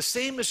 The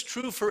same is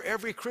true for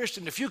every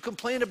Christian. If you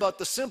complain about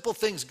the simple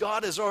things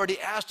God has already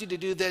asked you to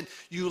do, then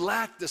you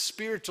lack the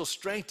spiritual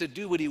strength to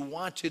do what he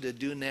wants you to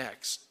do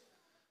next.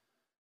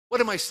 What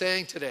am I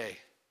saying today?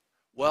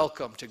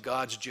 Welcome to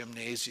God's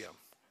gymnasium.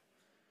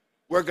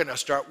 We're going to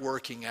start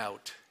working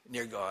out. And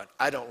you're going,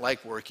 I don't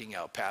like working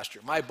out,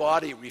 Pastor. My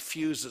body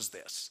refuses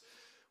this.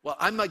 Well,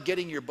 I'm not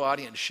getting your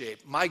body in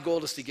shape. My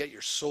goal is to get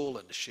your soul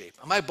into shape.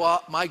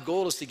 My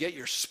goal is to get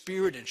your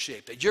spirit in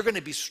shape, that you're going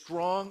to be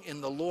strong in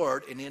the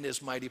Lord and in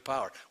his mighty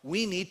power.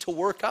 We need to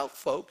work out,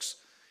 folks,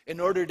 in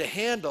order to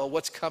handle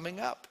what's coming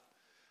up.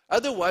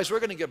 Otherwise,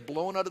 we're going to get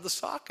blown out of the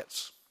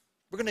sockets.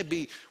 We're going to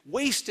be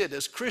wasted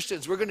as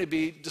Christians. We're going to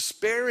be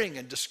despairing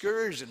and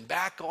discouraged and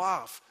back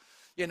off.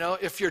 You know,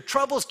 if your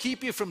troubles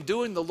keep you from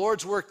doing the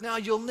Lord's work now,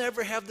 you'll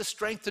never have the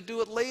strength to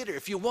do it later.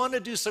 If you want to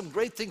do some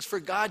great things for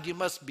God, you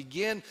must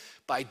begin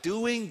by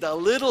doing the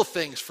little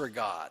things for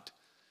God.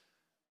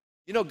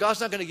 You know,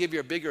 God's not going to give you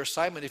a bigger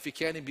assignment if you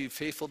can't even be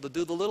faithful to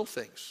do the little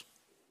things.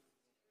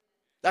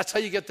 That's how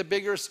you get the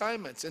bigger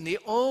assignments. And the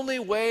only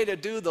way to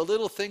do the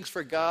little things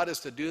for God is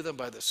to do them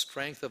by the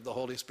strength of the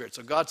Holy Spirit.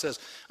 So God says,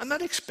 I'm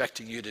not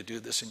expecting you to do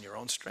this in your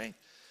own strength.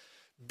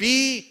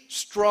 Be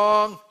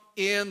strong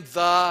in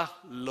the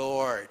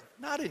Lord,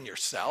 not in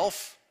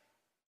yourself,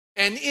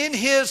 and in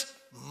his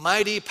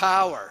mighty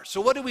power.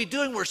 So what are we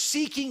doing? We're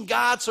seeking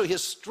God so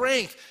his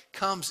strength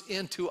comes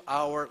into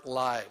our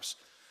lives.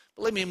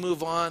 But let me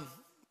move on.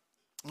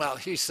 Well,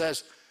 he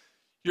says,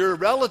 your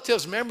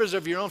relatives, members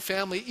of your own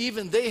family,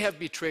 even they have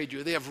betrayed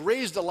you. They have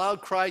raised a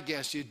loud cry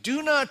against you.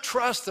 Do not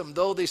trust them,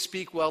 though they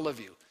speak well of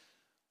you.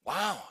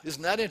 Wow,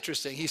 isn't that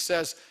interesting? He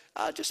says,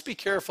 just be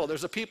careful.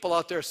 There's a people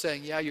out there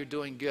saying, yeah, you're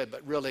doing good,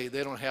 but really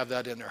they don't have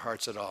that in their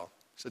hearts at all.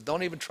 He said,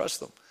 don't even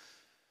trust them.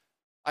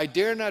 I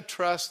dare not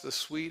trust the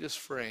sweetest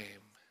frame,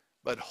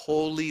 but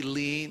wholly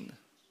lean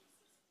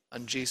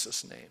on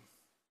Jesus' name.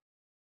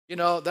 You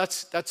know, that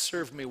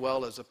served me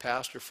well as a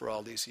pastor for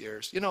all these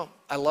years. You know,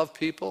 I love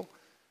people,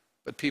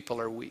 but people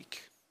are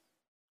weak.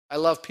 I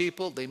love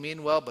people, they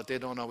mean well, but they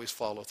don't always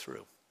follow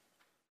through.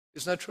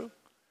 Isn't that true?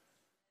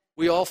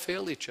 We all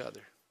fail each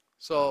other.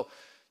 So,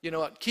 you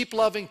know what, keep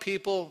loving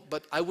people,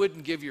 but I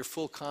wouldn't give your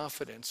full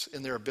confidence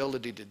in their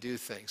ability to do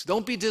things.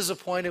 Don't be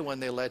disappointed when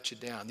they let you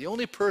down. The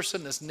only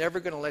person that's never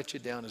going to let you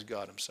down is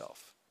God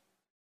himself.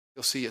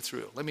 He'll see you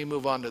through. Let me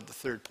move on to the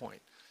third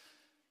point.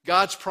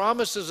 God's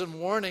promises and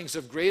warnings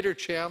of greater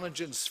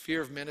challenge and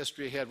sphere of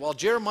ministry ahead. While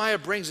Jeremiah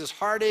brings his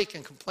heartache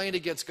and complaint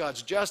against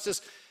God's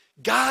justice,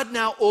 God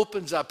now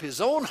opens up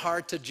his own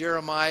heart to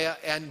Jeremiah,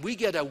 and we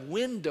get a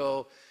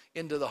window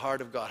into the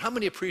heart of God. How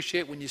many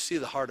appreciate when you see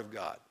the heart of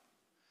God?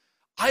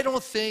 I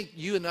don't think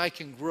you and I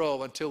can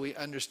grow until we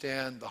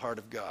understand the heart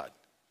of God.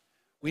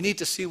 We need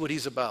to see what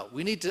he's about.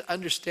 We need to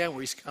understand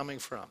where he's coming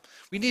from.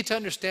 We need to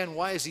understand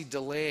why is he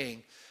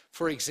delaying,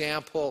 for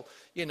example,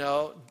 you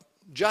know,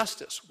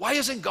 justice. Why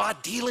isn't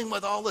God dealing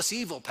with all this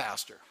evil,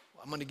 Pastor?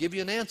 I'm going to give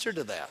you an answer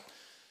to that.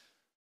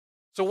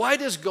 So why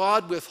does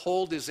God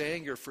withhold his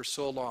anger for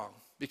so long?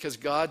 Because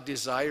God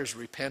desires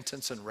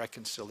repentance and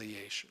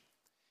reconciliation.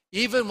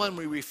 Even when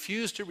we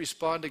refuse to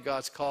respond to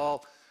God's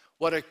call,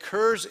 what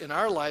occurs in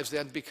our lives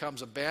then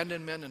becomes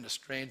abandonment and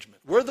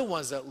estrangement. We're the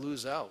ones that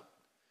lose out.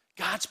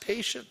 God's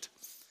patient.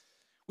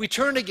 We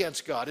turn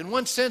against God. In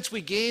one sense,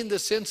 we gain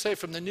this insight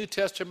from the New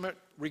Testament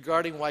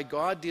regarding why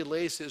God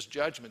delays his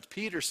judgment.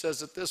 Peter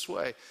says it this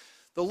way: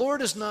 the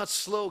Lord is not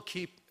slow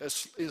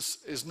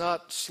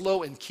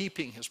in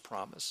keeping his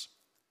promise,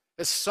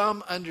 as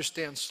some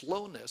understand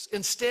slowness.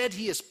 Instead,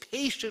 he is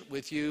patient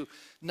with you,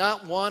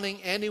 not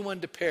wanting anyone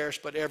to perish,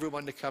 but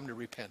everyone to come to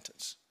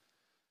repentance.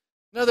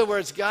 In other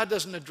words, God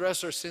doesn't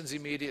address our sins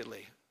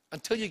immediately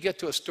until you get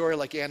to a story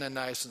like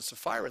Ananias and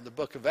Sapphira in the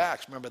book of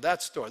Acts. Remember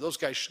that story? Those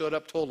guys showed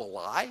up, told a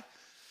lie.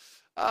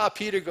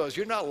 Peter goes,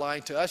 you're not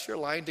lying to us, you're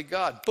lying to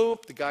God. Boom,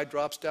 the guy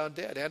drops down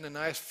dead.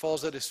 Ananias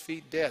falls at his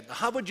feet dead. Now,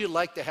 how would you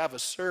like to have a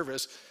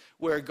service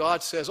where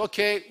God says,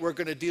 okay, we're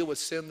going to deal with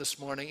sin this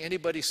morning.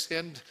 Anybody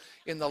sinned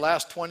in the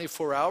last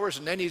 24 hours?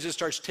 And then he just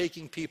starts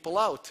taking people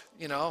out,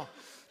 you know.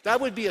 That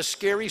would be a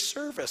scary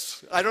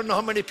service. I don't know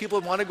how many people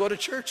would want to go to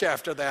church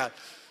after that.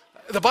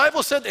 The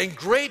Bible said, and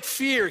great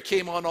fear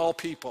came on all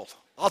people.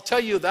 I'll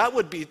tell you, that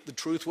would be the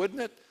truth, wouldn't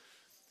it?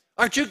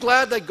 Aren't you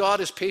glad that God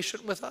is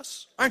patient with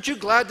us? Aren't you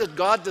glad that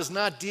God does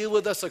not deal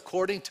with us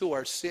according to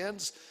our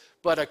sins,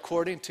 but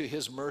according to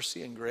his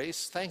mercy and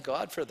grace? Thank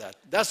God for that.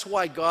 That's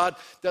why God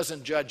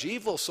doesn't judge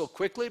evil so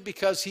quickly,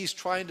 because he's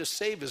trying to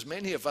save as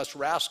many of us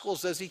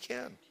rascals as he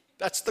can.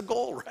 That's the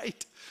goal,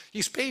 right?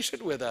 He's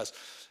patient with us.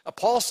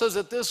 Paul says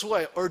it this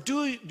way: or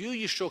do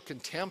you show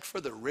contempt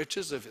for the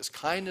riches of his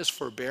kindness,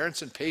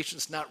 forbearance, and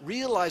patience, not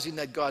realizing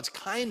that God's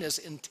kindness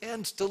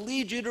intends to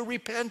lead you to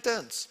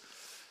repentance?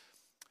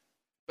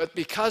 But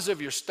because of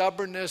your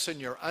stubbornness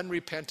and your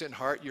unrepentant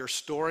heart, you're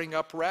storing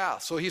up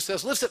wrath. So he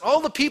says, listen,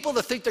 all the people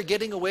that think they're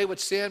getting away with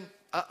sin,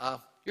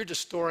 you're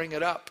just storing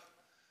it up.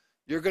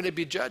 You're going to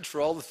be judged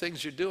for all the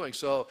things you're doing.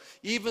 So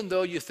even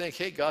though you think,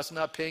 hey, God's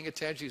not paying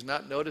attention, he's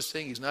not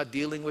noticing, he's not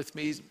dealing with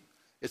me,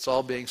 it's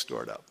all being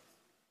stored up.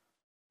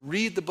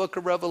 Read the book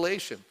of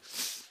Revelation.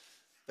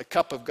 The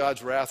cup of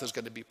God's wrath is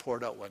going to be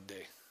poured out one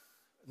day.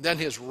 And then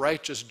his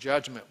righteous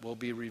judgment will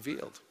be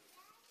revealed.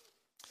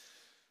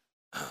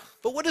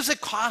 But what is it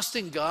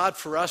costing God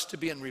for us to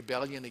be in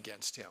rebellion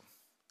against him?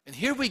 And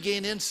here we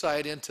gain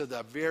insight into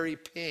the very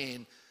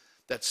pain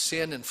that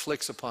sin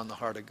inflicts upon the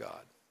heart of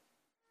God.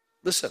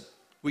 Listen,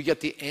 we get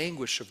the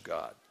anguish of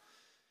God.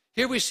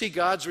 Here we see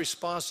God's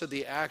response to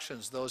the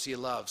actions of those he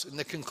loves. In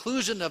the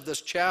conclusion of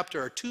this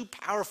chapter are two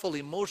powerful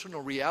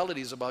emotional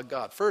realities about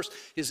God. First,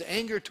 his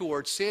anger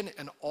towards sin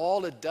and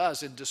all it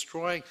does in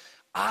destroying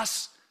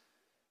us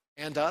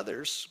and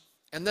others.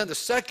 And then the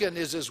second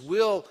is his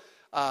will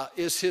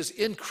is his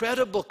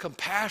incredible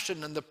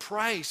compassion and the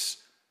price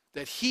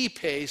that he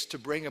pays to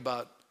bring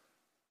about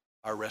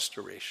our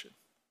restoration.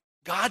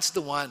 God's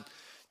the one.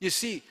 You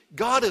see,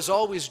 God is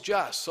always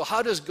just. So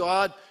how does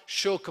God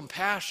show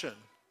compassion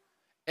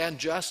and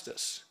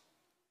justice?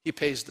 He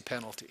pays the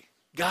penalty.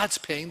 God's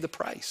paying the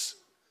price.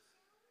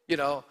 You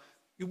know,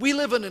 we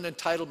live in an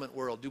entitlement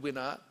world, do we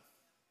not?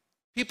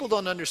 People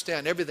don't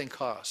understand everything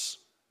costs.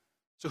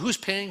 So who's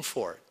paying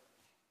for it?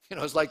 You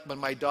know, it's like when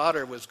my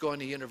daughter was going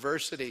to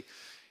university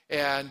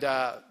and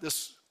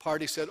this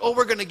party said, oh,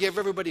 we're going to give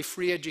everybody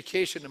free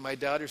education. And my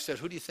daughter said,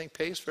 who do you think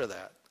pays for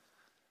that?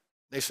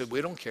 They said,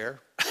 we don't care.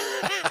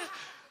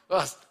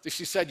 Well,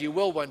 she said, you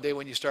will one day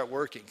when you start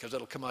working because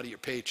it'll come out of your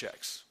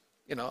paychecks.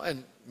 You know,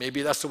 and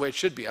maybe that's the way it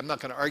should be. I'm not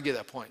going to argue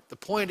that point. The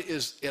point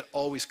is it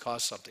always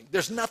costs something.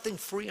 There's nothing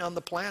free on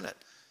the planet.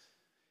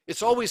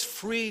 It's always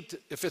free.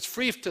 If it's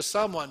free to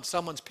someone,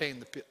 someone's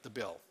paying the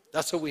bill.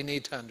 That's what we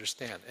need to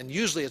understand. And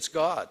usually it's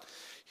God.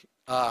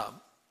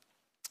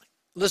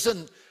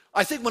 Listen,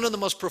 I think one of the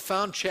most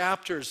profound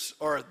chapters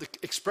or the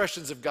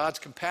expressions of God's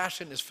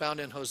compassion is found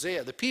in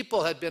Hosea. The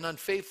people had been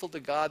unfaithful to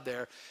God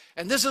there.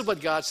 And this is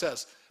what God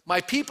says.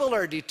 My people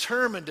are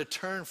determined to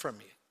turn from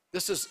me.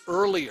 This is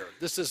earlier.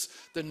 This is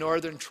the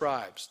northern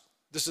tribes.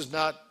 This is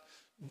not,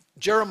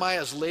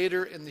 Jeremiah's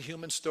later in the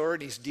human story,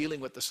 and he's dealing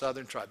with the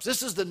southern tribes.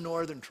 This is the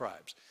northern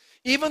tribes.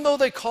 Even though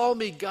they call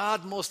me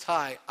God Most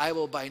High, I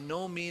will by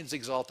no means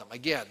exalt them.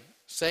 Again,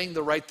 saying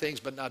the right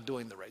things but not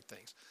doing the right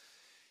things.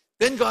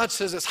 Then God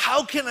says this,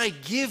 how can I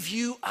give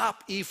you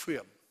up,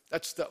 Ephraim?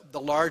 That's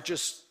the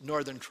largest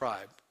northern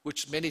tribe,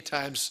 which many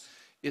times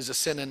is a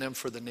synonym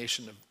for the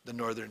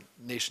northern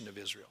nation of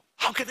Israel.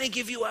 How can I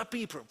give you up,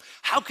 Ephraim?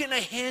 How can I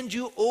hand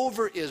you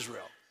over,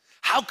 Israel?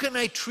 How can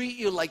I treat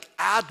you like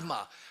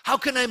Admah? How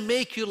can I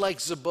make you like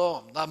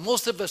Zeboim? Now,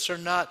 most of us are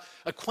not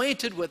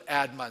acquainted with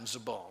Admah and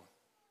Zeboim.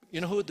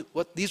 You know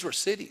what? These were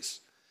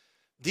cities.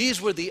 These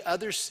were the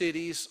other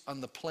cities on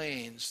the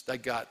plains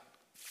that got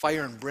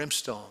fire and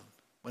brimstone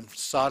when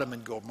Sodom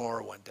and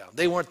Gomorrah went down.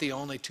 They weren't the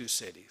only two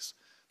cities.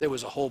 There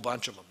was a whole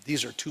bunch of them.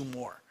 These are two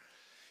more.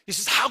 He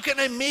says, how can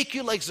I make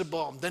you like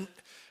Zeboim?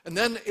 And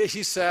then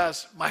he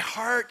says, my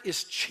heart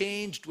is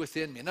changed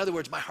within me. In other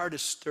words, my heart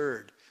is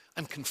stirred.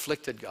 I'm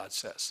conflicted, God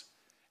says.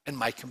 And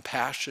my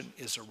compassion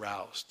is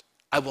aroused.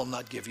 I will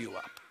not give you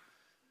up.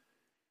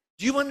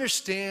 Do you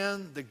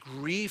understand the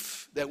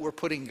grief that we're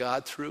putting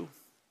God through?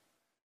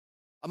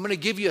 I'm going to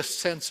give you a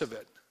sense of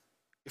it.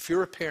 If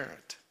you're a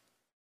parent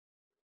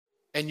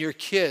and your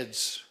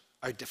kids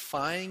are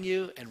defying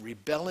you and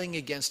rebelling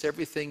against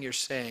everything you're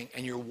saying,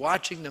 and you're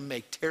watching them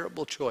make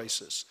terrible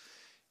choices,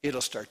 it'll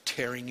start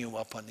tearing you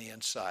up on the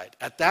inside.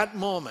 At that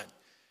moment,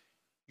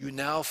 you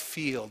now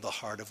feel the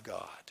heart of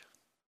God.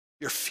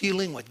 You're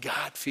feeling what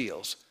God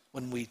feels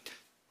when we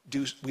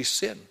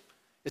sin.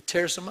 It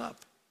tears him up.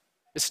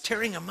 It's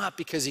tearing him up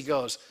because he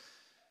goes,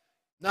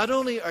 not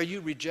only are you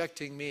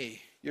rejecting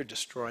me, you're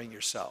destroying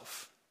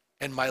yourself.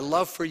 And my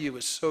love for you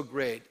is so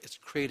great, it's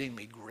creating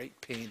me great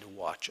pain to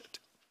watch it.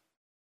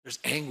 There's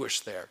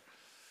anguish there.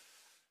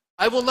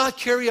 I will not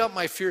carry out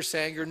my fierce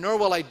anger, nor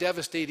will I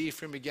devastate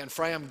Ephraim again,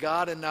 for I am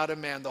God and not a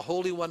man, the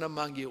Holy One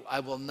among you. I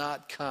will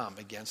not come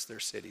against their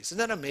cities. Isn't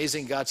that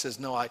amazing? God says,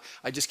 no, I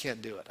just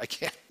can't do it. I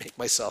can't make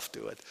myself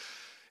do it.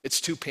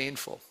 It's too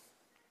painful.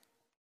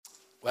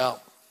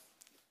 Well,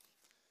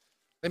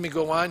 let me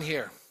go on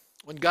here.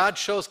 When God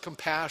shows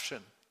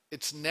compassion,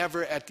 it's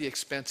never at the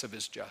expense of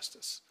his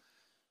justice.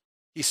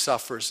 He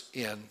suffers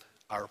in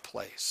our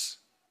place.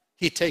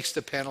 He takes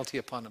the penalty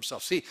upon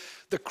himself. See,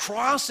 the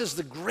cross is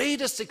the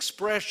greatest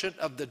expression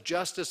of the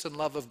justice and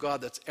love of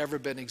God that's ever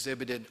been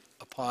exhibited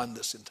upon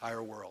this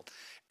entire world.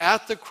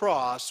 At the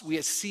cross, we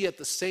see at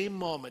the same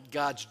moment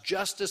God's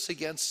justice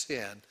against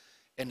sin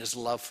and his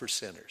love for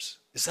sinners.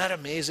 Is that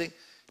amazing?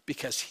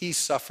 Because he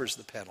suffers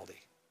the penalty.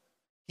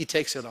 He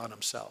takes it on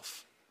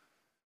himself.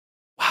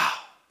 Wow.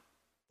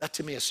 That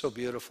to me is so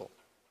beautiful.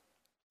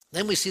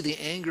 Then we see the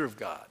anger of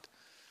God.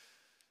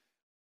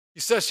 He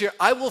says here,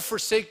 I will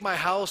forsake my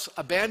house,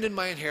 abandon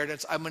my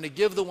inheritance. I'm going to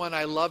give the one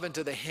I love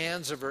into the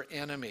hands of her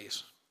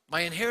enemies.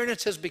 My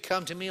inheritance has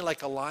become to me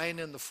like a lion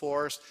in the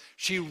forest.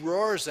 She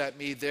roars at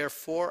me,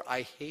 therefore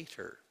I hate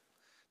her.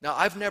 Now,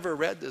 I've never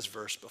read this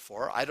verse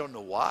before. I don't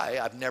know why.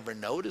 I've never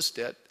noticed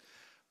it.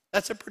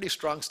 That's a pretty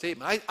strong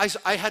statement.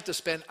 I had to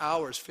spend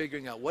hours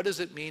figuring out what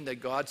does it mean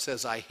that God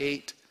says, I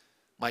hate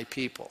my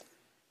people.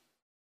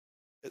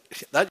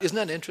 Isn't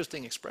that an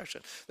interesting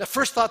expression? The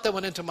first thought that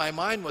went into my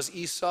mind was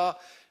Esau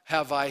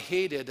have I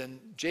hated and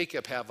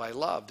Jacob have I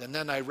loved. And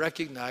then I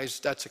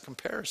recognized that's a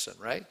comparison,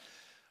 right?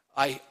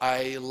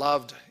 I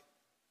loved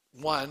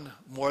one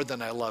more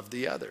than I loved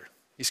the other.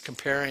 He's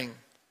comparing,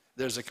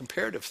 there's a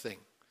comparative thing.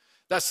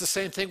 That's the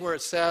same thing where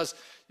it says,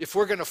 if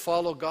we're going to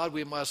follow God,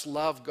 we must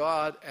love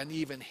God and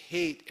even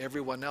hate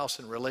everyone else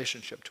in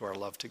relationship to our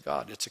love to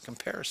God. It's a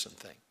comparison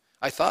thing.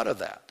 I thought of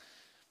that.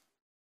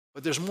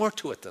 But there's more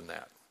to it than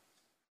that.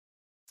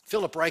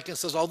 Philip Ryken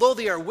says, although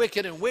they are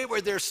wicked and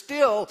wayward, they're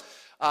still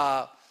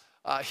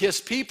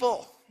his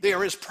people. They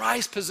are his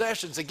prized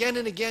possessions. Again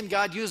and again,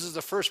 God uses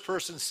the first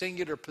person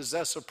singular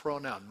possessive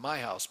pronoun. My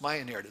house, my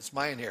inheritance,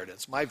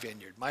 my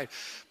vineyard, my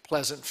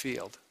pleasant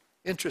field.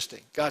 Interesting.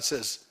 God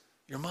says,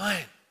 you're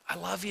mine. I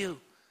love you.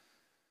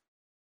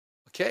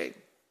 Okay?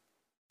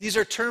 These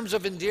are terms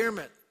of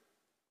endearment.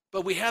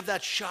 But we have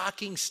that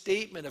shocking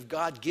statement of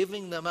God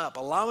giving them up,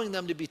 allowing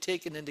them to be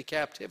taken into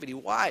captivity.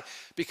 Why?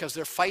 Because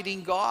they're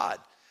fighting God.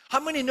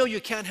 How many know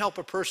you can't help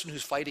a person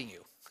who's fighting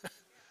you?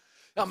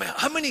 Now, man,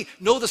 how many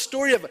know the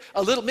story of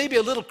maybe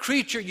a little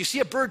creature? You see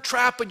a bird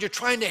trap and you're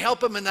trying to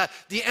help him, and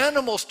the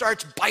animal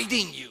starts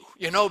biting you.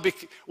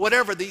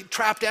 Whatever, the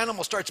trapped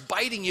animal starts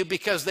biting you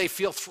because they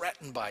feel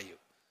threatened by you.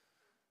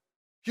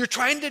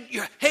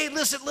 Hey,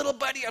 listen, little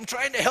buddy, I'm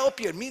trying to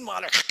help you. And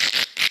meanwhile,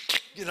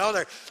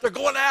 they're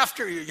going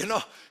after you,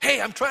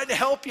 Hey, I'm trying to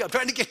help you. I'm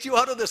trying to get you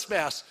out of this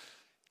mess.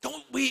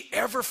 Don't we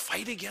ever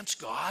fight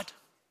against God?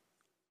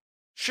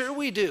 Sure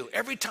we do.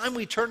 Every time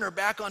we turn our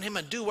back on him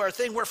and do our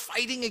thing, we're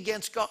fighting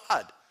against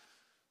God.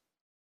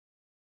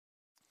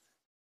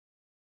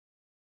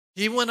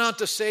 He went on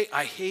to say,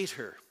 I hate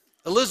her.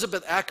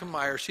 Elizabeth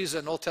Ackemeyer, she's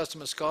an Old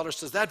Testament scholar,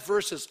 says that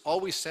verse has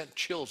always sent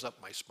chills up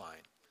my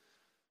spine.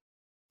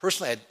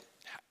 Personally,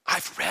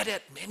 I've read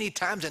it many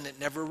times and it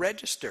never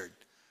registered.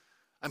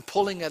 I'm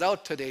pulling it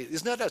out today.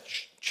 Isn't that a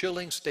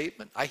chilling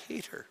statement? I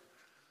hate her.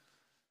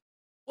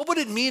 What would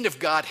it mean if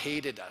God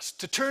hated us?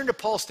 To turn to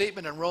Paul's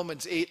statement in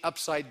Romans 8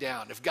 upside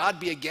down. If God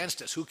be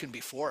against us, who can be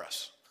for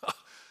us?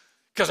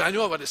 Because I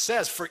know what it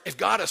says. If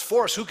God is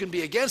for us, who can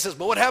be against us?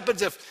 But what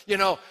happens if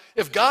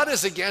God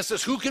is against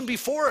us, who can be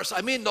for us?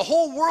 I mean, the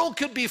whole world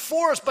could be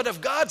for us, but if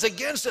God's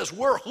against us,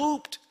 we're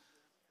hooped.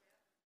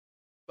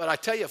 But I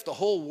tell you, if the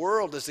whole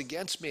world is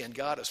against me and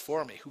God is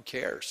for me, who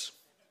cares?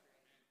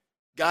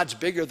 God's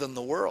bigger than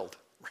the world,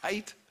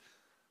 right?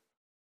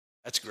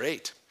 That's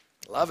great.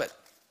 Love it.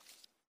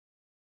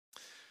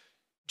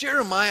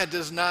 Jeremiah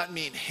does not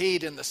mean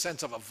hate in the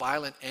sense of a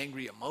violent,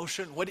 angry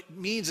emotion. What it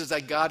means is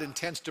that God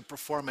intends to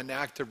perform an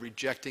act of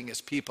rejecting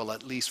his people,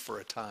 at least for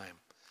a time.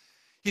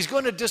 He's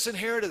going to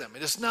disinherit them.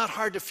 And it's not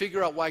hard to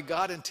figure out why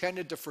God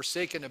intended to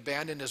forsake and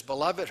abandon his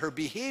beloved. Her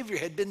behavior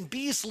had been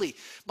beastly.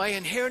 My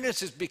inheritance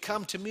has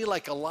become to me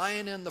like a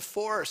lion in the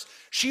forest.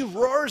 She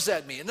roars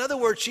at me. In other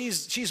words,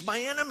 she's my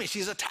enemy.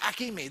 She's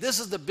attacking me. This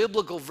is the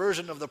biblical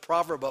version of the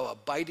proverb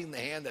of biting the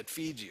hand that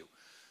feeds you.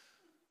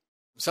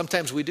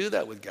 Sometimes we do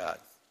that with God.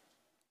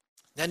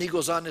 Then he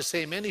goes on to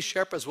say, many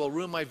shepherds will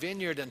ruin my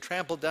vineyard and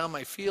trample down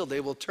my field.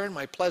 They will turn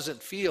my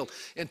pleasant field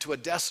into a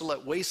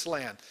desolate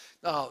wasteland.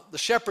 Now, the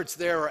shepherds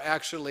there are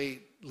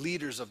actually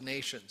leaders of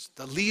nations,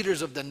 the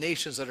leaders of the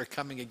nations that are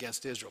coming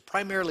against Israel,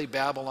 primarily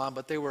Babylon,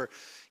 but they were,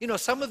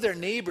 some of their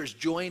neighbors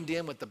joined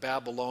in with the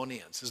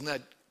Babylonians.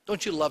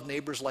 Don't you love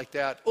neighbors like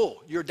that?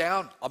 Oh, you're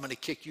down, I'm going to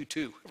kick you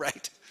too,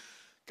 right?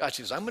 God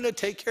says, I'm going to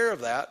take care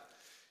of that.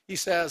 He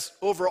says,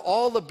 over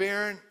all the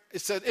barren, it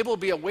said, it will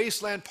be a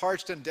wasteland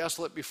parched and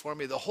desolate before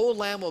me. The whole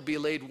land will be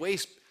laid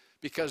waste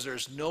because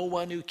there's no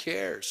one who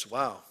cares.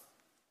 Wow.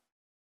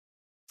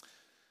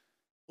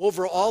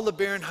 Over all the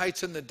barren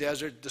heights in the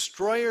desert,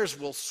 destroyers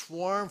will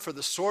swarm, for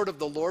the sword of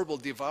the Lord will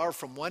devour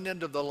from one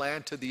end of the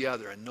land to the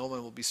other, and no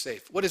one will be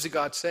safe. What is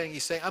God saying?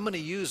 He's saying, I'm going to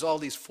use all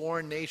these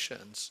foreign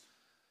nations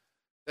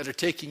that are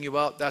taking you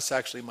out. That's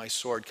actually my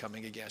sword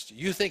coming against you.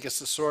 You think it's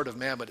the sword of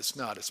man, but it's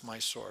not. It's my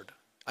sword.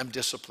 I'm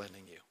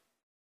disciplining you.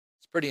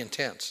 It's pretty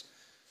intense.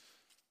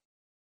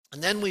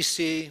 And then we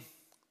see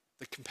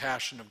the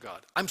compassion of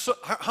God.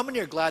 How many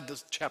are glad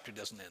this chapter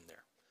doesn't end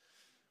there?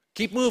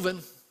 Keep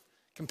moving.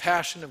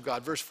 Compassion of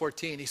God. Verse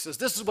 14, he says,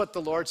 this is what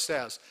the Lord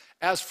says.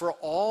 As for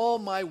all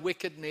my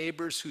wicked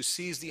neighbors who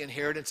seize the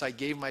inheritance I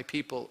gave my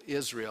people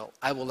Israel,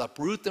 I will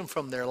uproot them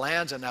from their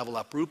lands, and I will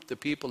uproot the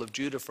people of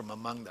Judah from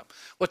among them.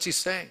 What's he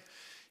saying?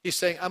 He's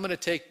saying, I'm going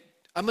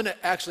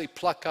to actually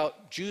pluck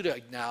out Judah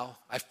now.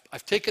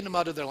 I've taken them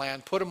out of their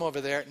land, put them over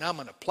there. Now I'm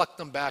going to pluck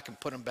them back and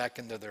put them back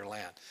into their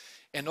land.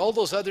 And all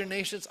those other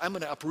nations, I'm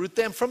going to uproot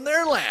them from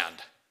their land.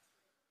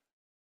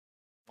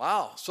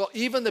 Wow. So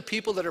even the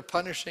people that are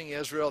punishing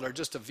Israel are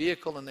just a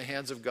vehicle in the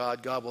hands of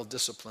God. God will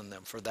discipline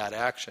them for that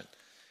action.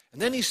 And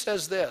then he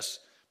says this,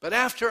 but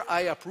after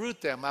I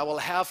uproot them, I will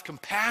have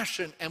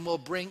compassion and will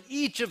bring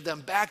each of them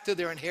back to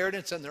their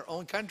inheritance and their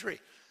own country.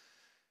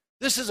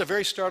 This is a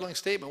very startling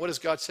statement. What is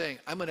God saying?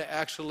 I'm going to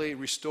actually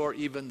restore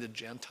even the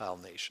Gentile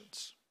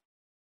nations.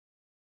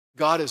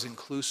 God is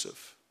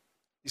inclusive.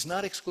 He's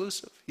not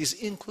exclusive. He's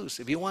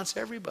inclusive. He wants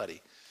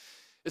everybody.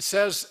 It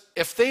says,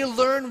 if they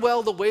learn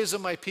well the ways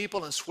of my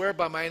people and swear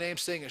by my name,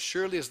 saying, as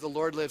surely as the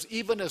Lord lives,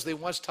 even as they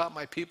once taught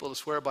my people to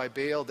swear by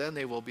Baal, then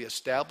they will be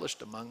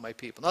established among my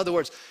people. In other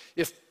words,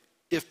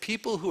 if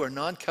people who are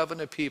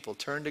non-covenant people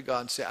turn to God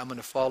and say, I'm going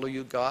to follow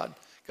you, God,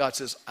 God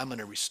says, I'm going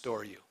to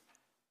restore you.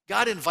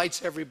 God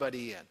invites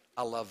everybody in.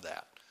 I love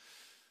that.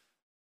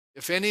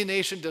 If any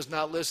nation does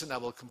not listen, I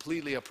will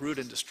completely uproot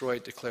and destroy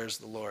it, declares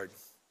the Lord.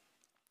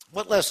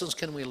 What lessons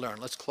can we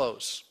learn? Let's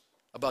close.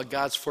 About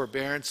God's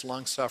forbearance,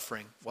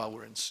 long-suffering while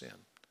we're in sin.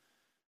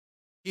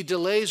 He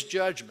delays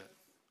judgment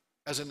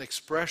as an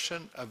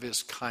expression of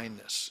his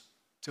kindness.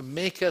 to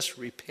make us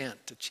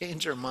repent, to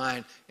change our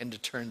mind, and to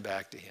turn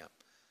back to him.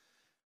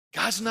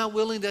 God's not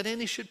willing that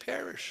any should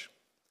perish.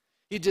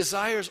 He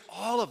desires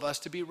all of us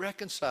to be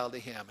reconciled to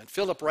him. And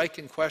Philip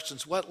Ryken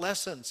questions, what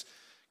lessons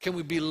can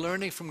we be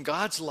learning from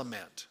God's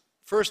lament?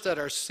 First, that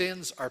our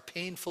sins are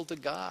painful to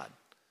God.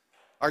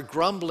 Our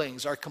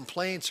grumblings, our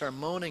complaints, our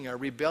moaning, our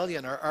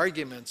rebellion, our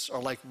arguments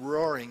are like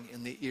roaring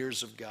in the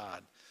ears of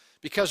God.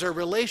 Because our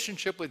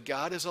relationship with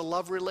God is a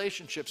love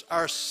relationship.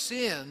 Our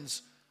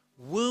sins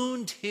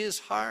wound his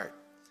heart.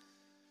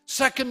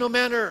 Second, no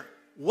matter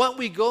what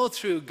we go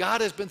through,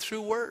 God has been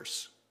through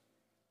worse.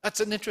 That's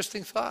an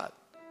interesting thought.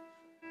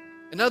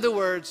 In other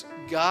words,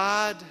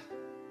 God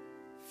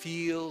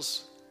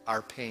feels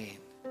our pain.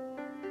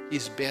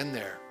 He's been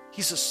there.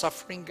 He's a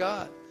suffering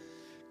God.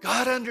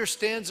 God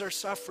understands our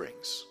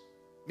sufferings.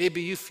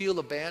 Maybe you feel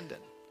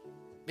abandoned.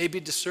 Maybe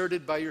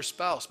deserted by your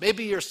spouse.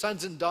 Maybe your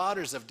sons and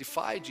daughters have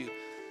defied you.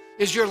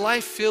 Is your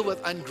life filled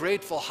with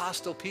ungrateful,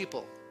 hostile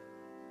people?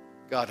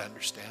 God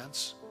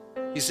understands.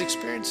 He's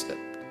experienced it.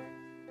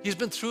 He's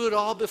been through it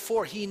all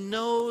before. He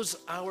knows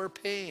our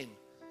pain.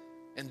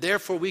 And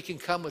therefore we can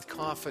come with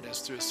confidence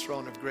through his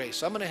throne of grace.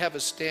 So I'm going to have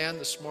us stand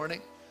this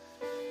morning.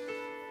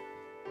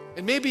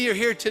 And maybe you're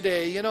here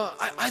today,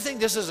 I think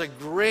this is a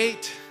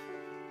great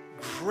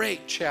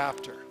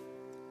chapter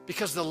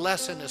because the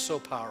lesson is so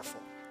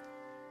powerful.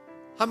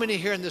 How many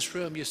here in this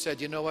room you said,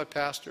 you know what,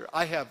 Pastor,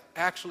 I have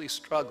actually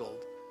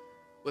struggled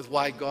with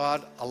why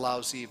God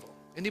allows evil?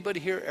 Anybody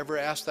here ever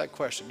asked that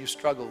question? You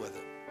struggle with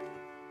it.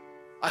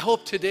 I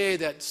hope today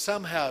that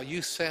somehow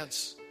you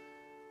sense,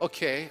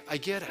 okay, I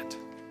get it.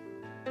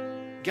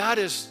 God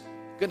is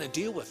going to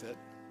deal with it,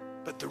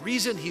 but the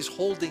reason he's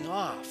holding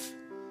off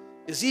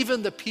is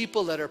even the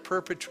people that are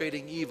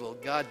perpetrating evil,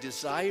 God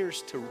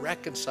desires to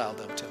reconcile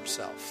them to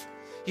himself.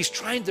 He's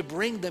trying to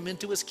bring them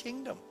into his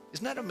kingdom.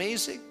 Isn't that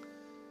amazing?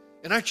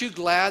 And aren't you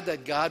glad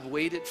that God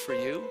waited for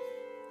you?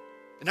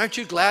 And aren't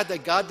you glad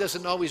that God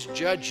doesn't always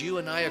judge you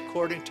and I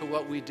according to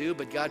what we do,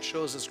 but God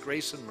shows us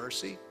grace and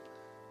mercy?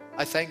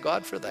 I thank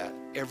God for that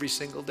every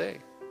single day.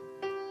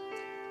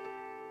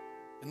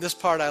 And this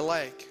part I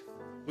like.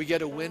 We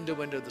get a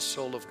window into the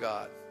soul of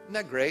God. Isn't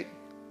that great?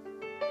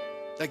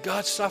 That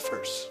God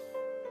suffers.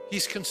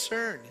 He's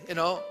concerned,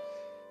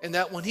 and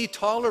that when he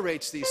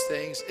tolerates these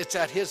things, it's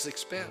at his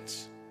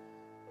expense.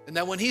 And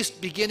that when he's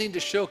beginning to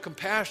show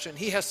compassion,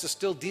 he has to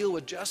still deal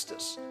with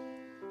justice.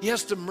 He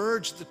has to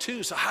merge the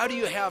two. So how do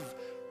you have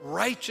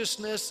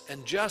righteousness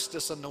and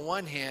justice on the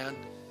one hand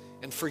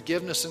and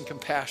forgiveness and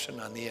compassion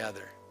on the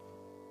other?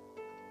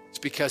 It's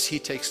because he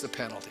takes the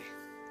penalty.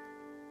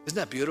 Isn't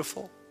that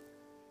beautiful?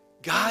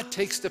 God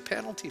takes the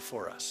penalty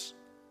for us.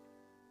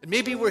 And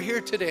maybe we're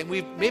here today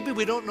and maybe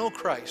we don't know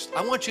Christ.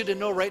 I want you to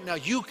know right now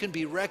you can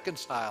be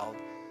reconciled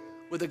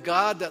with a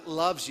God that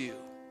loves you,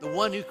 the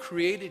one who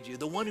created you,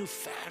 the one who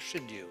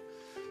fashioned you,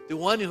 the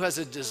one who has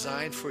a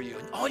design for you.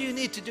 And all you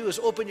need to do is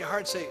open your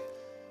heart and say,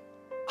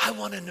 I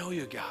want to know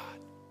you, God.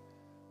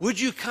 Would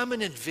you come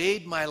and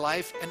invade my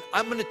life? And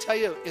I'm going to tell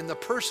you, in the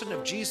person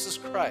of Jesus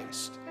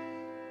Christ,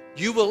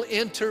 you will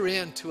enter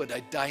into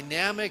a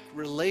dynamic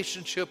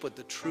relationship with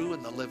the true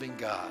and the living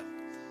God.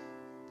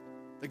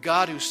 The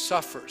God who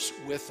suffers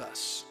with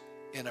us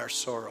in our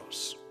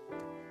sorrows.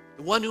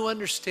 The one who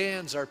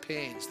understands our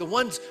pains. The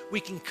ones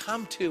we can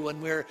come to when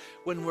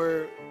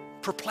we're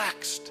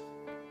perplexed.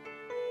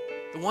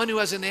 The one who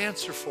has an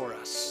answer for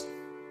us.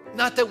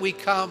 Not that we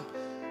come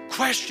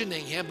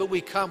questioning him, but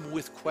we come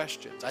with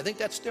questions. I think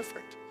that's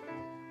different.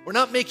 We're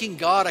not making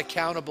God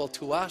accountable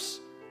to us.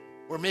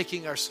 We're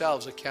making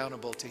ourselves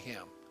accountable to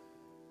him.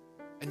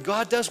 And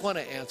God does want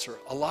to answer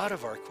a lot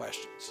of our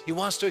questions. He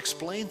wants to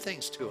explain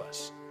things to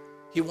us.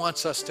 He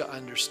wants us to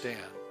understand.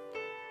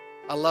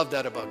 I love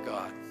that about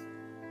God.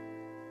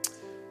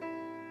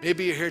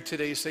 Maybe you're here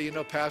today, you say,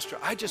 Pastor,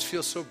 I just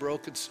feel so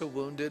broken, so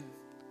wounded.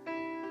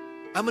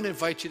 I'm going to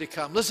invite you to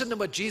come. Listen to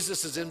what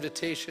Jesus'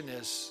 invitation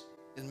is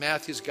in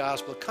Matthew's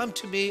gospel. Come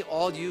to me,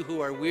 all you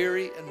who are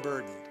weary and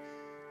burdened,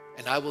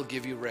 and I will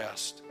give you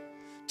rest.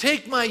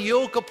 Take my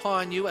yoke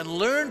upon you and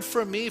learn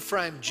from me, for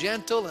I am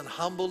gentle and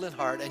humble in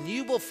heart, and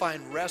you will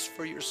find rest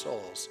for your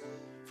souls.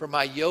 For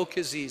my yoke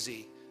is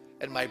easy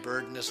and my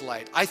burden is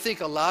light. I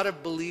think a lot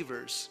of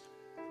believers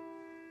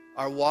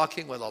are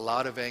walking with a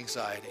lot of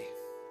anxiety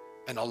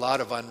and a lot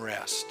of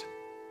unrest.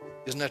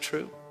 Isn't that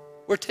true?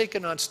 We're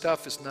taking on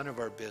stuff that's none of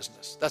our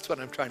business. That's what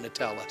I'm trying to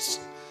tell us.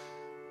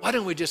 Why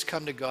don't we just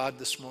come to God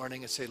this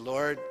morning and say,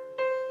 Lord,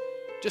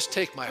 just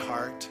take my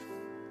heart,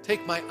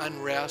 take my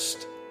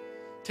unrest,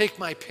 take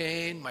my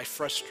pain, my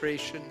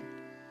frustration.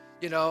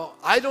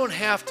 I don't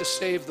have to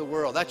save the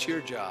world. That's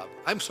your job.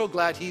 I'm so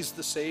glad he's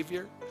the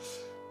Savior.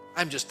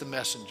 I'm just the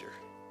messenger.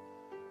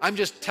 I'm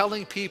just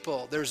telling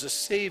people there's a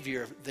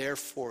Savior there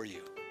for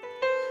you.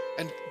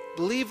 And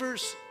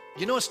believers,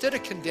 instead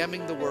of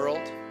condemning the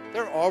world,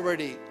 they're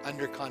already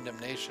under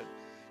condemnation.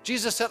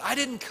 Jesus said, I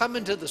didn't come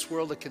into this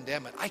world to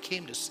condemn it. I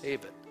came to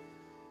save it.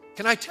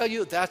 Can I tell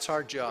you, that's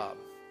our job.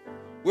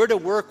 We're to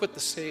work with the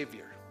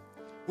Savior.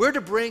 We're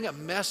to bring a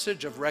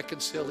message of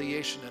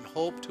reconciliation and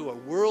hope to a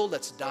world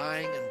that's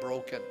dying and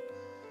broken.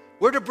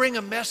 We're to bring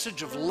a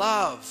message of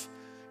love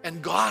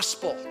and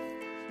gospel.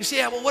 You say,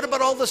 yeah, well, what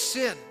about all the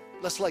sin?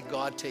 Let's let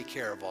God take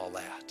care of all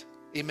that.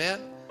 Amen?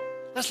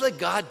 Let's let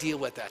God deal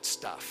with that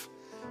stuff.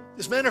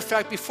 As a matter of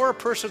fact, before a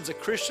person's a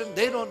Christian,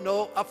 they don't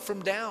know up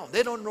from down.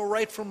 They don't know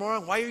right from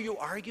wrong. Why are you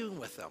arguing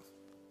with them?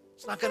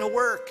 It's not going to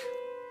work.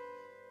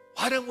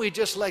 Why don't we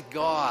just let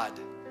God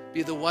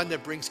be the one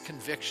that brings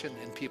conviction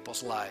in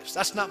people's lives?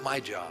 That's not my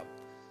job.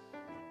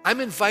 I'm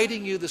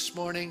inviting you this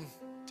morning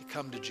to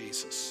come to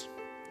Jesus,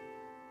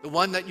 the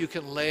one that you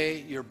can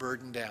lay your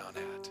burden down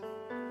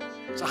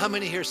at. So how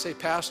many here say,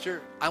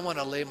 Pastor, I want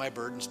to lay my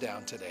burdens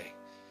down today.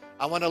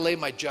 I want to lay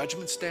my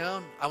judgments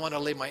down. I want to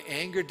lay my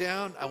anger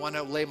down. I want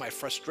to lay my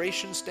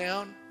frustrations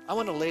down. I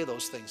want to lay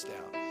those things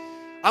down.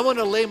 I want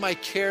to lay my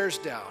cares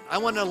down. I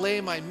want to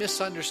lay my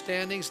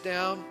misunderstandings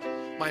down,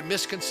 my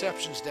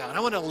misconceptions down. I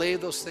want to lay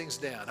those things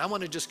down. I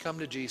want to just come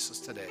to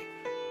Jesus today.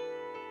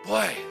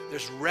 Boy,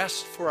 there's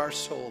rest for our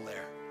soul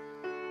there.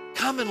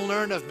 Come and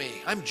learn of me.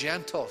 I'm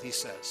gentle, he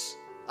says.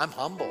 I'm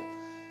humble.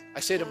 I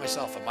say to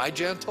myself, am I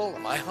gentle?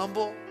 Am I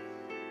humble?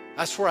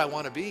 That's where I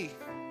want to be.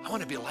 I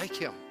want to be like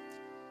him.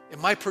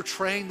 Am I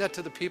portraying that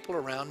to the people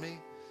around me?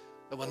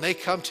 That when they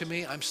come to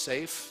me, I'm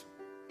safe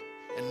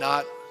and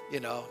not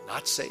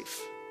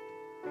safe.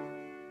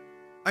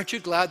 Aren't you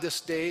glad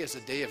this day is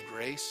a day of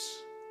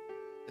grace?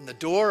 And the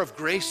door of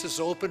grace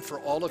is open for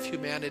all of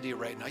humanity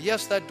right now.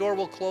 Yes, that door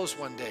will close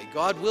one day.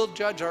 God will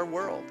judge our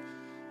world.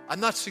 I'm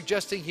not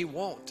suggesting he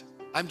won't.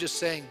 I'm just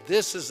saying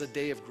this is a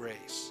day of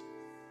grace.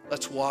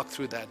 Let's walk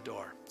through that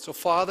door. So,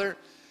 Father,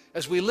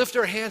 as we lift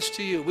our hands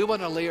to you, we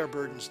want to lay our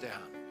burdens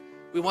down.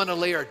 We want to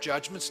lay our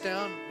judgments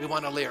down. We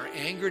want to lay our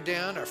anger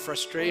down, our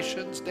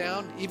frustrations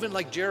down. Even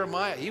like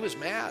Jeremiah, he was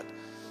mad.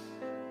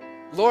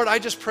 Lord, I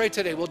just pray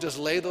today we'll just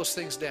lay those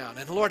things down.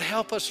 And Lord,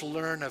 help us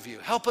learn of you.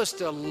 Help us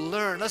to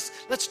learn.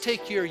 Let's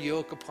take your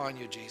yoke upon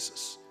you,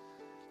 Jesus.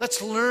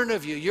 Let's learn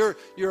of you.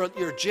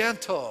 You're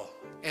gentle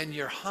and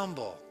you're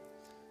humble.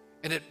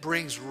 And it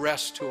brings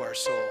rest to our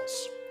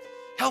souls.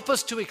 Help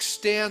us to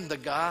extend the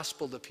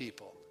gospel to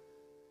people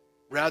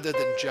rather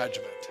than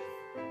judgment.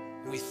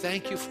 And we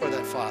thank you for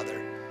that,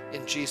 Father.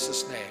 In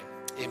Jesus' name,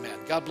 amen.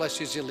 God bless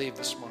you as you leave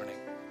this morning.